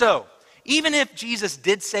 And so, even if Jesus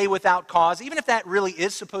did say without cause, even if that really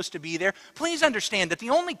is supposed to be there, please understand that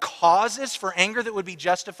the only causes for anger that would be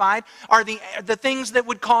justified are the things that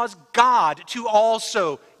would cause God to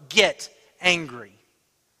also get angry.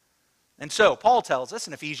 And so, Paul tells us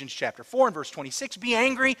in Ephesians chapter 4 and verse 26, be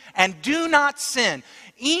angry and do not sin.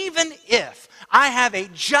 Even if I have a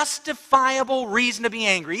justifiable reason to be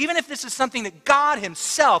angry, even if this is something that God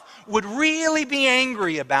himself would really be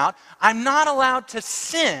angry about, I'm not allowed to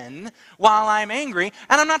sin while I'm angry,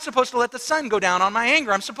 and I'm not supposed to let the sun go down on my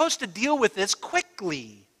anger. I'm supposed to deal with this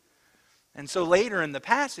quickly. And so later in the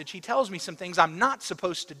passage, he tells me some things I'm not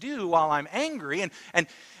supposed to do while I'm angry, and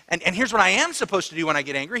here's what I am supposed to do when I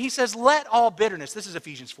get angry. He says, let all bitterness, this is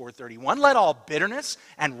Ephesians 4:31, let all bitterness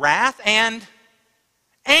and wrath and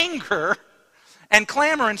anger and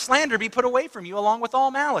clamor and slander be put away from you along with all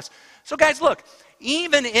malice. So guys, look,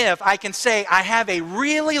 even if I can say I have a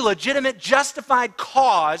really legitimate, justified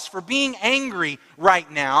cause for being angry right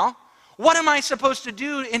now, what am I supposed to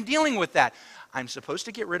do in dealing with that? I'm supposed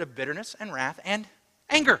to get rid of bitterness and wrath and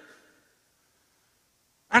anger.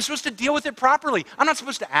 I'm supposed to deal with it properly. I'm not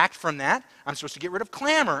supposed to act from that. I'm supposed to get rid of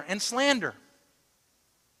clamor and slander.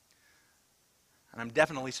 And I'm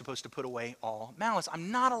definitely supposed to put away all malice. I'm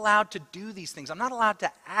not allowed to do these things. I'm not allowed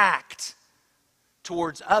to act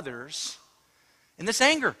towards others in this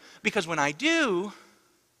anger. Because when I do,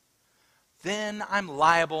 then I'm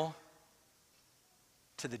liable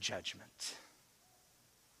to the judgment.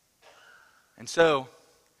 And so,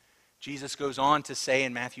 Jesus goes on to say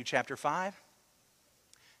in Matthew chapter 5,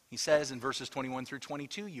 he says in verses 21 through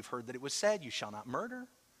 22, you've heard that it was said, you shall not murder.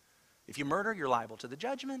 If you murder, you're liable to the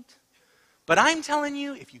judgment. But I'm telling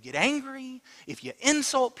you, if you get angry, if you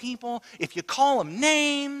insult people, if you call them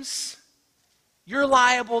names, you're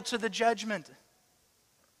liable to the judgment.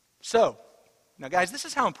 So, now guys, this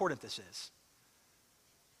is how important this is.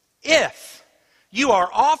 If you are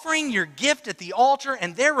offering your gift at the altar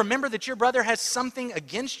and there remember that your brother has something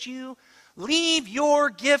against you, leave your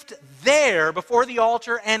gift there before the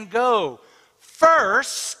altar and go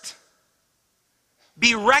first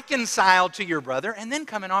be reconciled to your brother, and then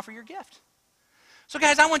come and offer your gift. So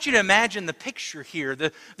guys, I want you to imagine the picture here.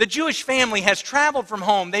 The Jewish family has traveled from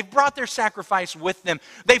home. They've brought their sacrifice with them.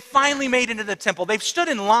 They've finally made it into the temple. They've stood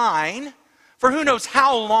in line for who knows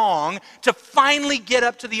how long to finally get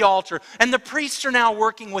up to the altar. And the priests are now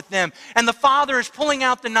working with them. And the father is pulling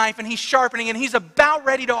out the knife and he's sharpening and he's about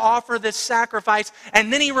ready to offer this sacrifice.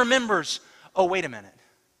 And then he remembers, oh, wait a minute.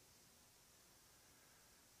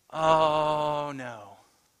 Oh, no.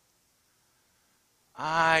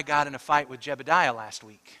 I got in a fight with Jebediah last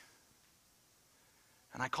week.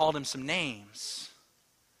 And I called him some names.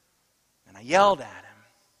 And I yelled at him.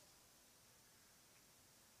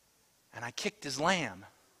 And I kicked his lamb.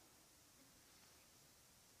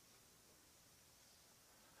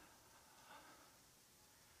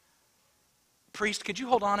 Priest, could you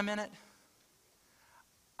hold on a minute?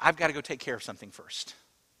 I've got to go take care of something first.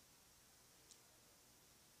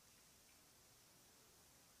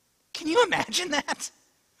 Can you imagine that?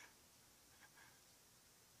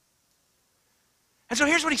 And so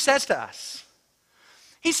here's what he says to us.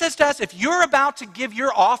 He says to us, if you're about to give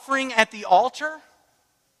your offering at the altar,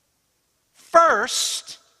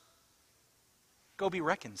 first, go be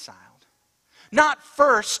reconciled. Not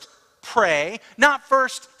first pray, not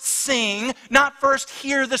first sing, not first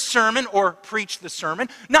hear the sermon or preach the sermon,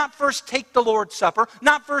 not first take the Lord's Supper,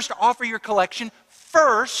 not first offer your collection.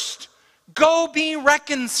 First, go be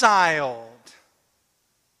reconciled.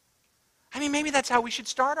 I mean, maybe that's how we should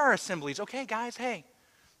start our assemblies. Okay, guys, hey,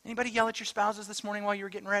 anybody yell at your spouses this morning while you were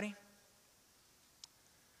getting ready?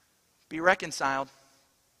 Be reconciled.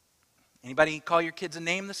 Anybody call your kids a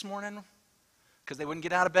name this morning because they wouldn't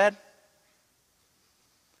get out of bed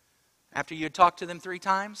after you had talked to them 3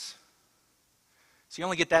 times? So you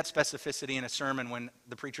only get that specificity in a sermon when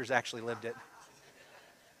the preacher's actually lived it.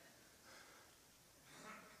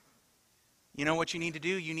 You know what you need to do?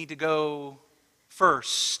 You need to go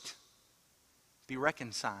first. Be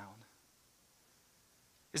reconciled.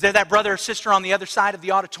 Is there that brother or sister on the other side of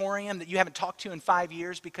the auditorium that you haven't talked to in 5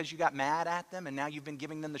 years because you got mad at them and now you've been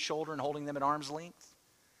giving them the shoulder and holding them at arm's length?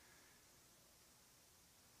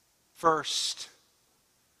 First,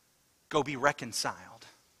 go be reconciled.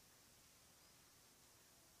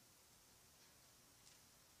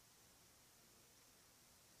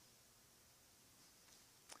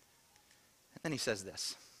 And then he says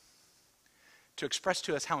this, to express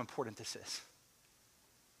to us how important this is.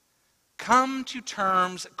 Come to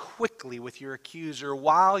terms quickly with your accuser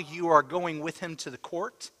while you are going with him to the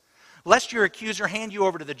court, lest your accuser hand you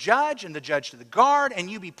over to the judge and the judge to the guard,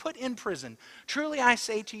 and you be put in prison. Truly I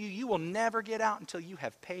say to you, you will never get out until you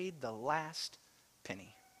have paid the last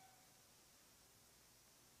penny.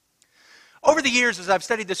 Over the years, as I've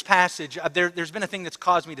studied this passage, there's been a thing that's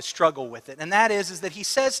caused me to struggle with it, and that is that he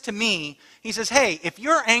says to me, he says, hey, if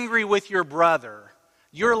you're angry with your brother,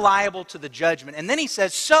 you're liable to the judgment. And then he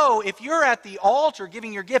says, so if you're at the altar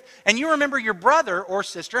giving your gift and you remember your brother or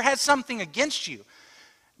sister has something against you,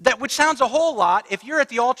 which sounds a whole lot, if you're at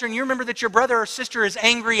the altar and you remember that your brother or sister is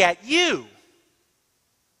angry at you,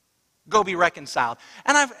 go be reconciled.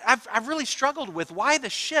 And I've really struggled with why the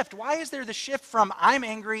shift. Why is there the shift from I'm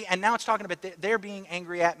angry and now it's talking about they're being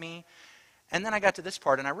angry at me? And then I got to this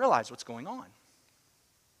part and I realized what's going on.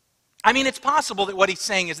 I mean, it's possible that what he's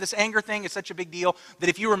saying is this anger thing is such a big deal that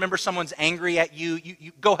if you remember someone's angry at you,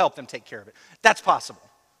 you go help them take care of it. That's possible.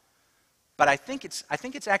 But I think it's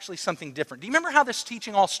actually something different. Do you remember how this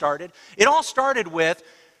teaching all started? It all started with,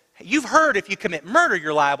 you've heard if you commit murder,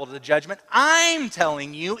 you're liable to the judgment. I'm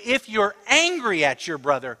telling you, if you're angry at your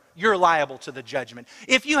brother, you're liable to the judgment.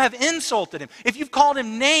 If you have insulted him, if you've called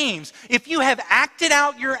him names, if you have acted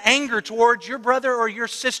out your anger towards your brother or your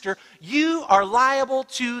sister, you are liable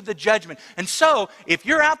to the judgment. And so, if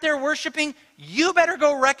you're out there worshiping, you better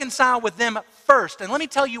go reconcile with them first. And let me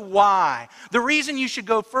tell you why. The reason you should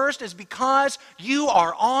go first is because you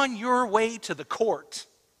are on your way to the court.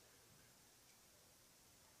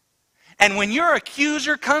 And when your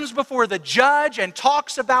accuser comes before the judge and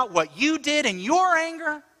talks about what you did in your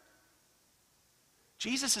anger,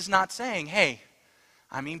 Jesus is not saying, hey,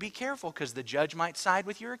 be careful because the judge might side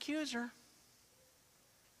with your accuser.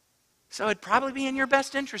 So it'd probably be in your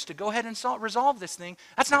best interest to go ahead and resolve this thing.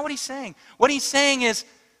 That's not what he's saying. What he's saying is,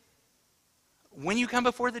 when you come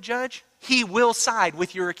before the judge, he will side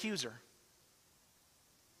with your accuser.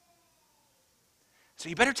 So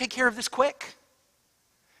you better take care of this quick.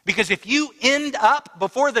 Because if you end up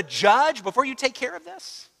before the judge, before you take care of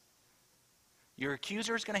this, your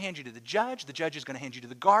accuser is going to hand you to the judge is going to hand you to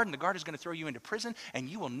the guard, and the guard is going to throw you into prison, and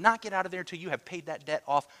you will not get out of there until you have paid that debt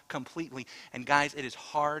off completely. And guys, it is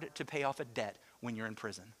hard to pay off a debt when you're in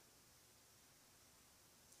prison.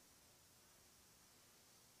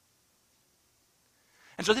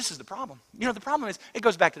 And so this is the problem. You know, the problem is, it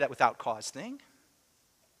goes back to that without cause thing.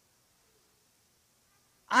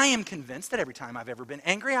 I am convinced that every time I've ever been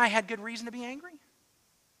angry, I had good reason to be angry.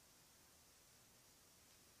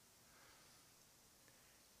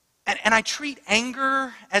 And I treat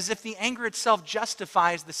anger as if the anger itself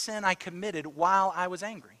justifies the sin I committed while I was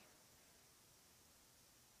angry.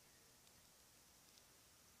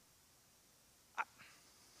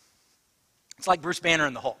 It's like Bruce Banner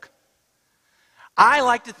in The Hulk. I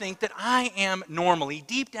like to think that I am normally,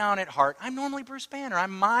 deep down at heart, I'm normally Bruce Banner.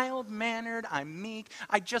 I'm mild-mannered, I'm meek,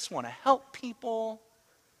 I just want to help people.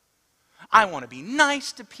 I want to be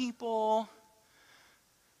nice to people.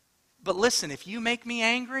 But listen, if you make me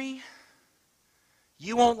angry,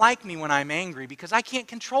 you won't like me when I'm angry because I can't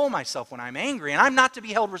control myself when I'm angry, and I'm not to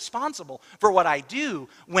be held responsible for what I do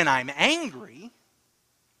when I'm angry.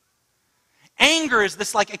 Anger is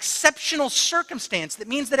this like exceptional circumstance that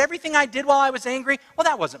means that everything I did while I was angry, well,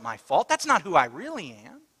 that wasn't my fault. That's not who I really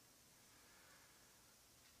am.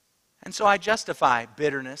 And so I justify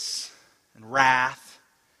bitterness and wrath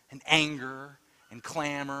and anger and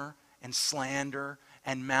clamor and slander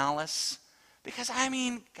and malice because, I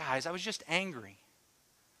mean, guys, I was just angry.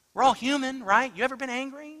 We're all human, right? You ever been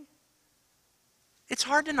angry? It's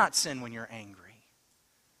hard to not sin when you're angry.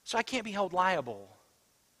 So I can't be held liable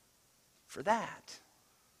for that.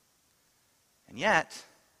 And yet,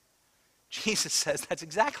 Jesus says that's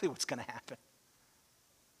exactly what's going to happen.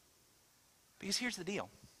 Because here's the deal.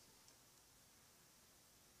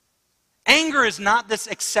 Anger is not this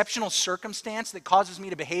exceptional circumstance that causes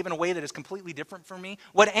me to behave in a way that is completely different from me.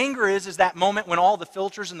 What anger is that moment when all the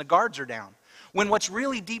filters and the guards are down. When what's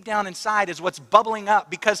really deep down inside is what's bubbling up.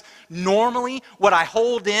 Because normally what I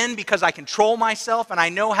hold in because I control myself and I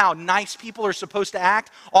know how nice people are supposed to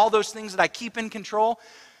act, all those things that I keep in control,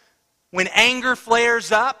 when anger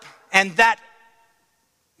flares up and that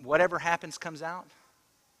whatever happens comes out,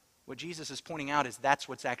 what Jesus is pointing out is that's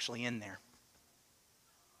what's actually in there.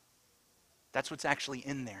 That's what's actually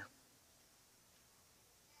in there.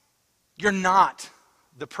 You're not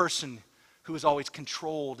the person who is always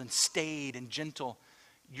controlled and staid and gentle.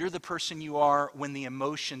 You're the person you are when the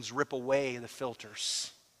emotions rip away the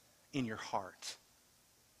filters in your heart.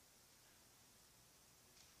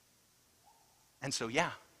 And so,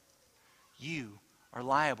 yeah, you are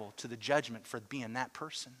liable to the judgment for being that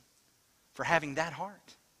person, for having that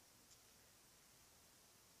heart.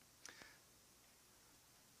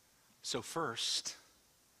 So first,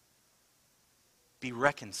 be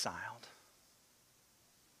reconciled.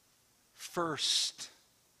 First,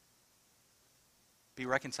 be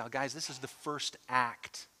reconciled. Guys, this is the first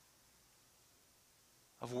act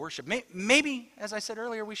of worship. Maybe, as I said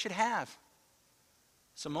earlier, we should have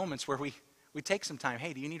some moments where we take some time.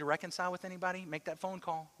 Hey, do you need to reconcile with anybody? Make that phone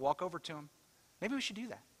call. Walk over to them. Maybe we should do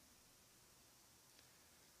that.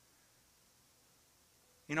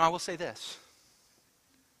 You know, I will say this.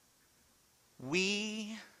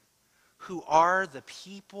 We who are the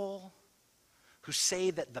people who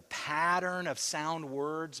say that the pattern of sound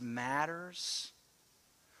words matters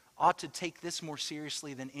ought to take this more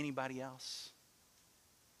seriously than anybody else.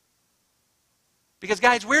 Because,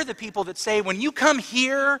 guys, we're the people that say when you come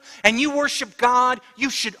here and you worship God,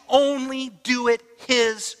 you should only do it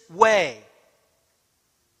His way.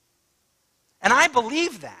 And I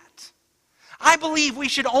believe that. I believe we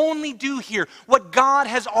should only do here what God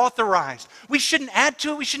has authorized. We shouldn't add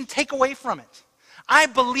to it. We shouldn't take away from it. I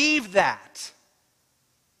believe that.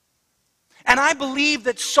 And I believe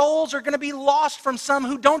that souls are going to be lost from some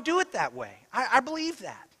who don't do it that way. I believe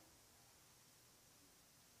that.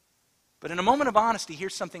 But in a moment of honesty,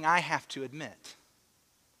 here's something I have to admit.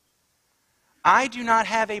 I do not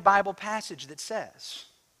have a Bible passage that says,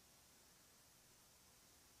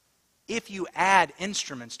 if you add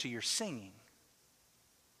instruments to your singing,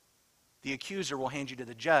 the accuser will hand you to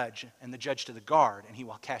the judge, and the judge to the guard, and he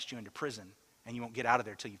will cast you into prison, and you won't get out of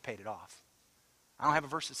there till you've paid it off. I don't have a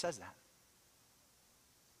verse that says that.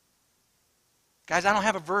 Guys, I don't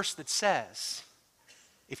have a verse that says,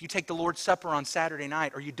 if you take the Lord's Supper on Saturday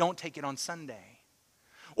night, or you don't take it on Sunday,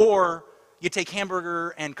 or you take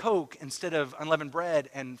hamburger and Coke instead of unleavened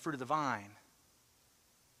bread and fruit of the vine.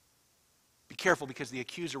 Be careful because the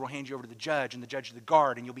accuser will hand you over to the judge and the judge to the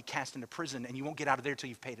guard, and you'll be cast into prison, and you won't get out of there till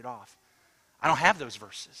you've paid it off. I don't have those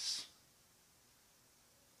verses.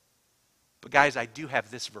 But guys, I do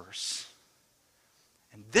have this verse.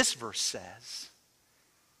 And this verse says,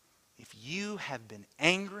 if you have been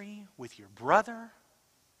angry with your brother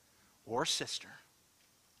or sister,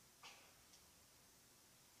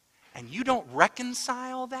 and you don't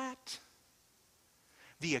reconcile that,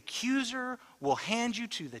 the accuser will hand you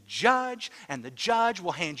to the judge, and the judge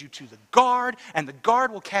will hand you to the guard, and the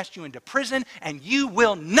guard will cast you into prison, and you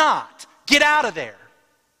will not get out of there.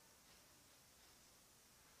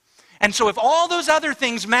 And so if all those other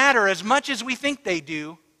things matter as much as we think they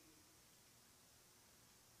do,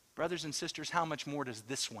 brothers and sisters, how much more does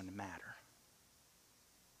this one matter?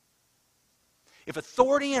 If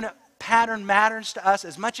authority and a pattern matters to us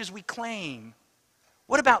as much as we claim,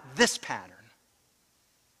 what about this pattern?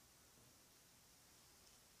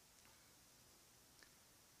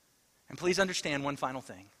 And please understand one final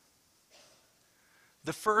thing.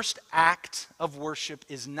 The first act of worship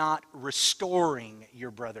is not restoring your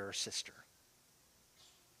brother or sister.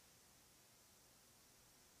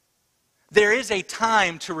 There is a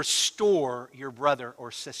time to restore your brother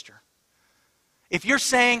or sister. If you're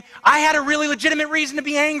saying, I had a really legitimate reason to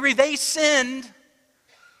be angry, they sinned,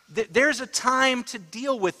 there's a time to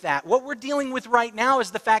deal with that. What we're dealing with right now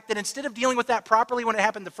is the fact that instead of dealing with that properly when it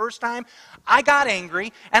happened the first time, I got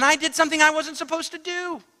angry and I did something I wasn't supposed to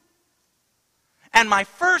do. And my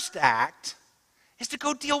first act is to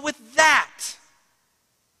go deal with that.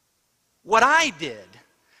 What I did,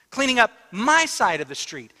 cleaning up my side of the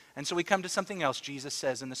street. And so we come to something else Jesus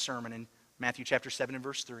says in the sermon in Matthew chapter 7 and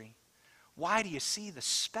verse 3. Why do you see the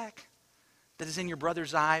speck that is in your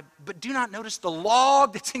brother's eye, but do not notice the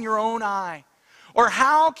log that's in your own eye? Or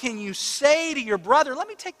how can you say to your brother, let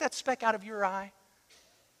me take that speck out of your eye,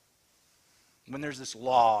 when there's this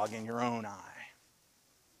log in your own eye?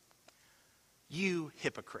 You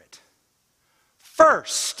hypocrite.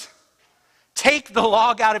 First, take the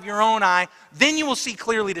log out of your own eye, then you will see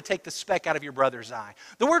clearly to take the speck out of your brother's eye.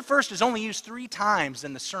 The word first is only used 3 times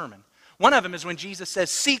in the sermon. One of them is when Jesus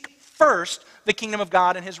says, seek first the kingdom of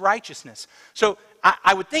God and his righteousness. So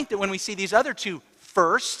I would think that when we see these other 2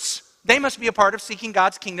 firsts, they must be a part of seeking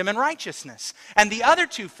God's kingdom and righteousness. And the other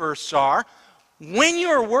 2 firsts are, when you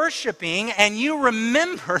are worshiping and you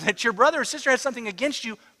remember that your brother or sister has something against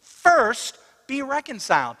you, first be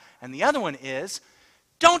reconciled. And the other one is,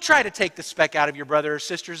 don't try to take the speck out of your brother or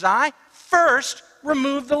sister's eye. First,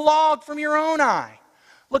 remove the log from your own eye.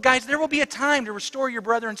 Look, guys, there will be a time to restore your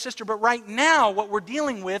brother and sister, but right now what we're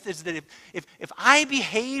dealing with is that if I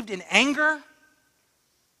behaved in anger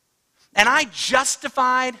and I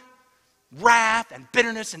justified wrath and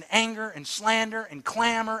bitterness and anger and slander and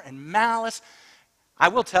clamor and malice, I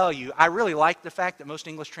will tell you, I really like the fact that most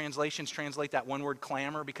English translations translate that one word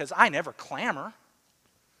clamor, because I never clamor.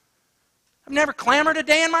 I've never clamored a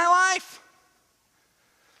day in my life.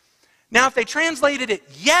 Now, if they translated it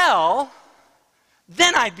yell,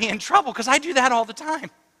 then I'd be in trouble, because I do that all the time.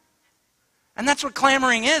 And that's what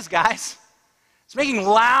clamoring is, guys. It's making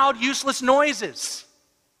loud, useless noises.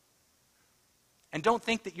 And don't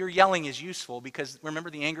think that your yelling is useful, because remember,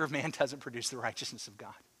 the anger of man doesn't produce the righteousness of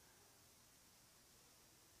God.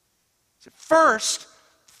 So first,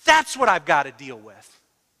 that's what I've got to deal with.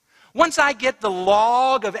 Once I get the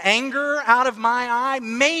log of anger out of my eye,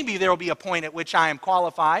 maybe there will be a point at which I am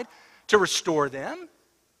qualified to restore them.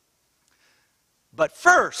 But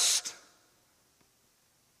first,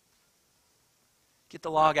 get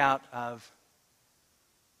the log out of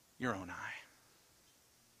your own eye.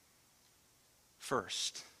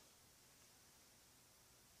 First,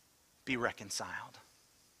 be reconciled.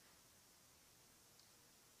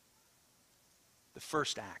 The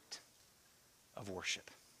first act of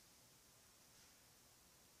worship.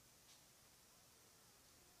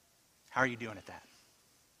 How are you doing at that?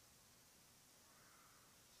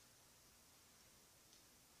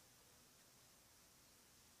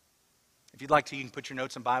 If you'd like to, you can put your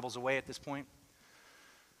notes and Bibles away at this point.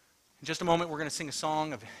 In just a moment, we're going to sing a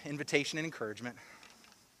song of invitation and encouragement.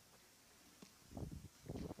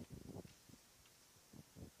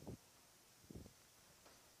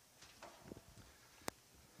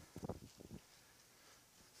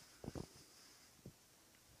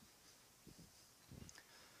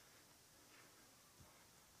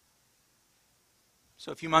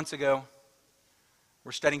 So a few months ago,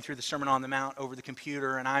 we're studying through the Sermon on the Mount over the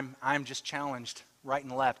computer, and I'm just challenged right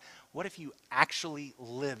and left. What if you actually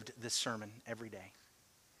lived this sermon every day?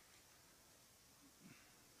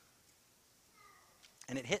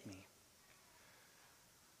 And it hit me.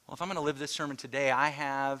 Well, if I'm going to live this sermon today, I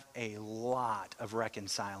have a lot of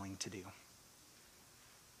reconciling to do.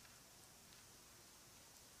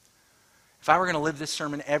 If I were going to live this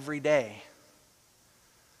sermon every day,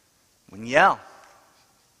 I wouldn't yell.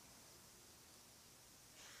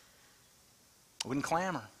 I wouldn't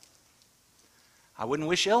clamor. I wouldn't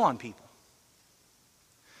wish ill on people.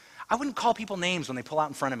 I wouldn't call people names when they pull out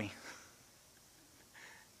in front of me.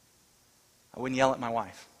 I wouldn't yell at my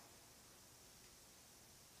wife.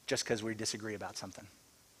 just because we disagree about something.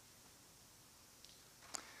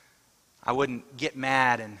 I wouldn't get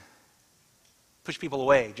mad and push people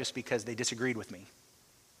away just because they disagreed with me.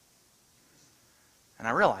 And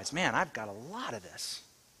I realized, man, I've got a lot of this.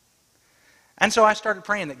 And so I started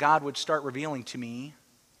praying that God would start revealing to me,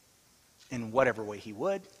 in whatever way he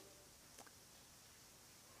would,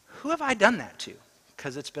 who have I done that to?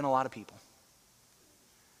 Because it's been a lot of people.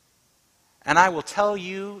 And I will tell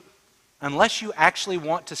you, unless you actually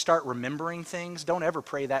want to start remembering things, don't ever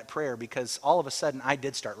pray that prayer, because all of a sudden I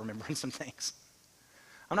did start remembering some things.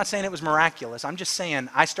 I'm not saying it was miraculous. I'm just saying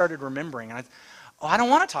I started remembering. And I don't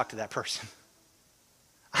want to talk to that person.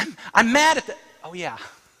 I'm mad at oh yeah.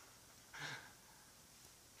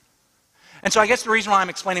 And so I guess the reason why I'm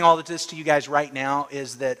explaining all of this to you guys right now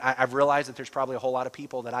is that I've realized that there's probably a whole lot of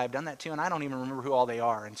people that I've done that to, and I don't even remember who all they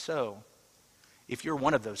are. And so, if you're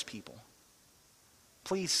one of those people,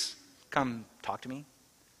 please come talk to me,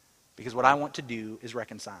 because what I want to do is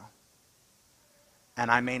reconcile. And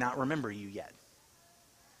I may not remember you yet.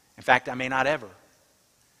 In fact, I may not ever.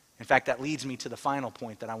 In fact, that leads me to the final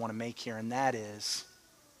point that I want to make here, and that is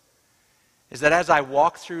that as I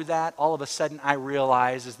walk through that, all of a sudden I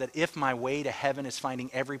realize is that if my way to heaven is finding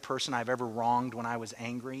every person I've ever wronged when I was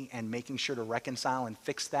angry and making sure to reconcile and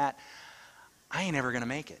fix that, I ain't ever going to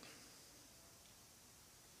make it.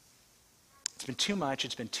 It's been too much.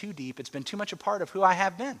 It's been too deep. It's been too much a part of who I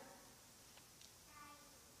have been.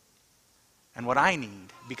 And what I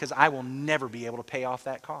need, because I will never be able to pay off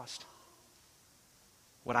that cost,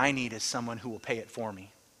 what I need is someone who will pay it for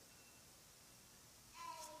me.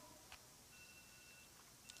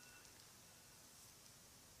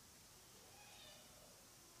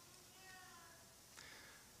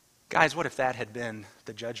 Guys, what if that had been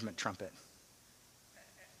the judgment trumpet?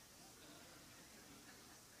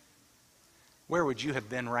 Where would you have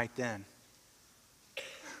been right then?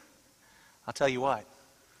 I'll tell you what.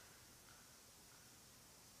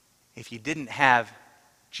 If you didn't have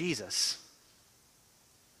Jesus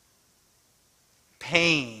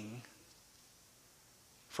paying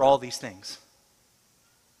for all these things,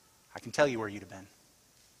 I can tell you where you'd have been.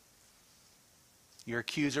 Your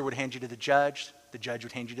accuser would hand you to the judge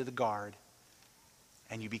would hand you to the guard,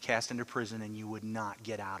 and you'd be cast into prison, and you would not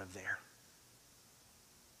get out of there.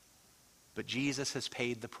 But Jesus has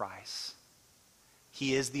paid the price.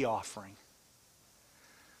 He is the offering.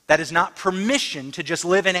 That is not permission to just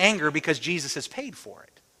live in anger because Jesus has paid for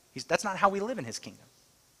it. That's not how we live in his kingdom.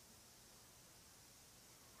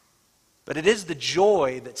 But it is the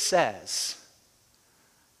joy that says,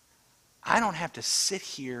 I don't have to sit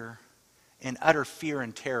here in utter fear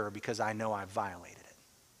and terror because I know I've violated it.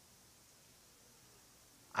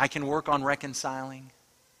 I can work on reconciling,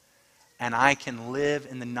 and I can live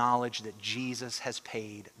in the knowledge that Jesus has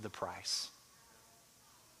paid the price.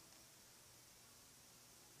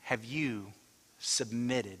 Have you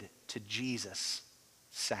submitted to Jesus'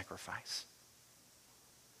 sacrifice?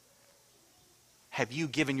 Have you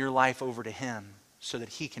given your life over to him so that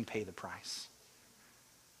he can pay the price?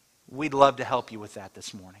 We'd love to help you with that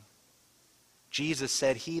this morning. Jesus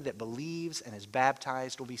said, he that believes and is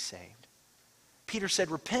baptized will be saved. Peter said,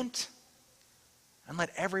 repent and let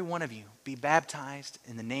every one of you be baptized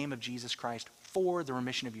in the name of Jesus Christ for the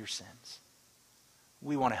remission of your sins.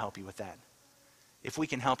 We want to help you with that. If we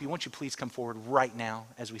can help you, won't you please come forward right now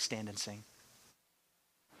as we stand and sing?